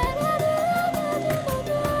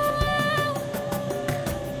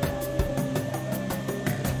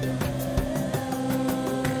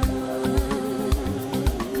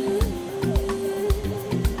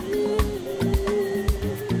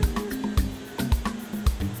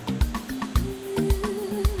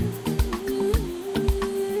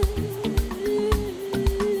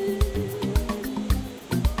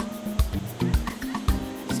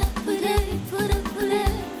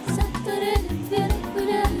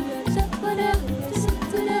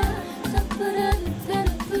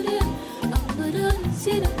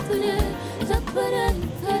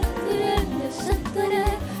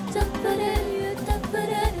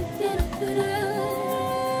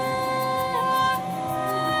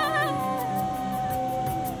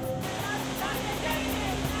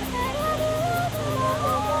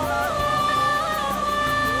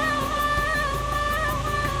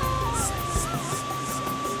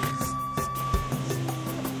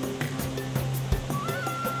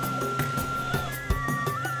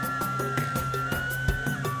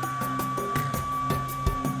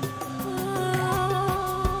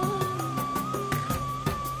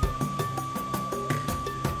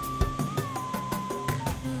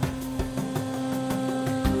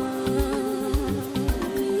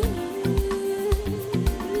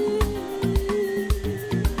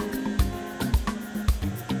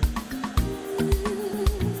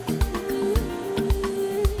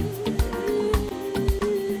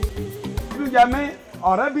 Jami,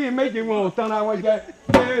 ọ̀rẹ́ bíi méjì wọn ò tanra wọn jẹ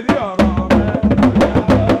lérí ọ̀rọ̀ rẹ.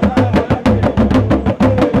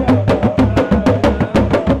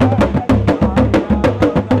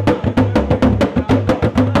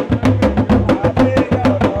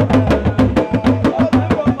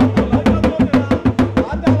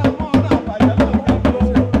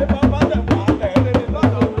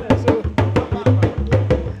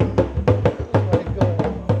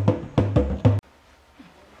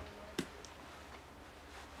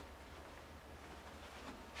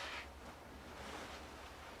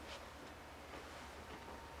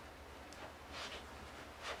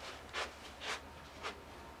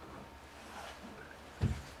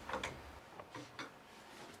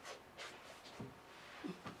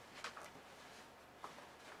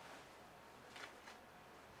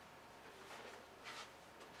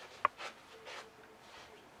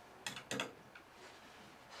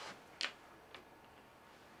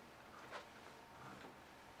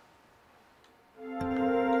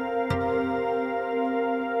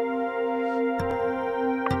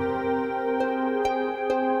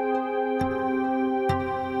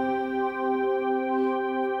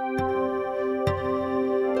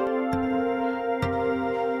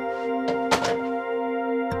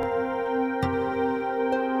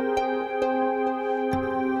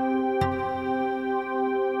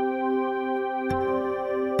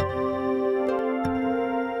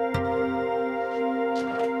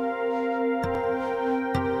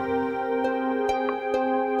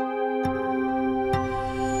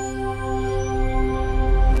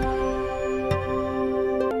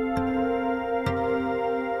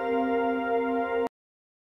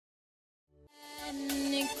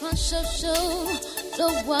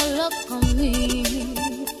 lọ́kàn mi.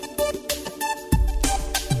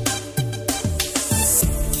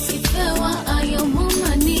 Ìfẹ́ wa àyànmọ́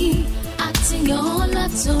mà ní àtìyàn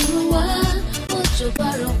látọ̀run wá. Òjò bá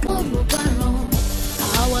rọ̀ pọ̀rọ̀ bá rọ̀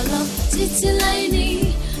àwa lọ títí láì ní.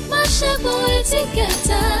 Má ṣe gbọ́ etí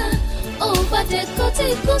kẹta ó bá dé kó tí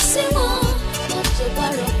kú sí wọn. Òjò bá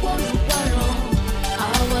rọ̀ pọ̀rọ̀ bá rọ̀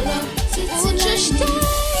àwa lọ títí láì ní.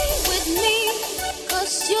 Stay with me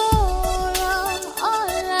 'cause you're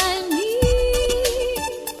all I need.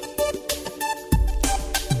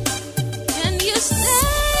 Can you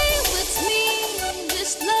stay with me?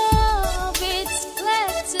 This love, it's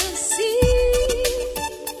glad to see.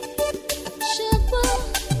 Shabba,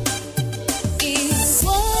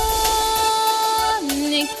 ìwọ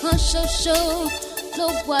nìkan ṣoṣo ló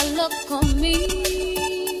wà lọ́kàn mi.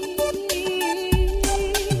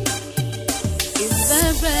 Ìfẹ́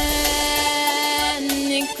rẹ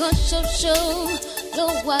nìkan ṣoṣo ló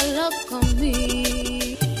wà lọ́kàn mi.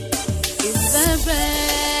 Ìfẹ́ rẹ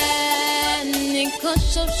nìkan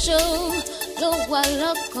ṣoṣo ló wà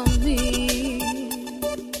lọ́kàn mi.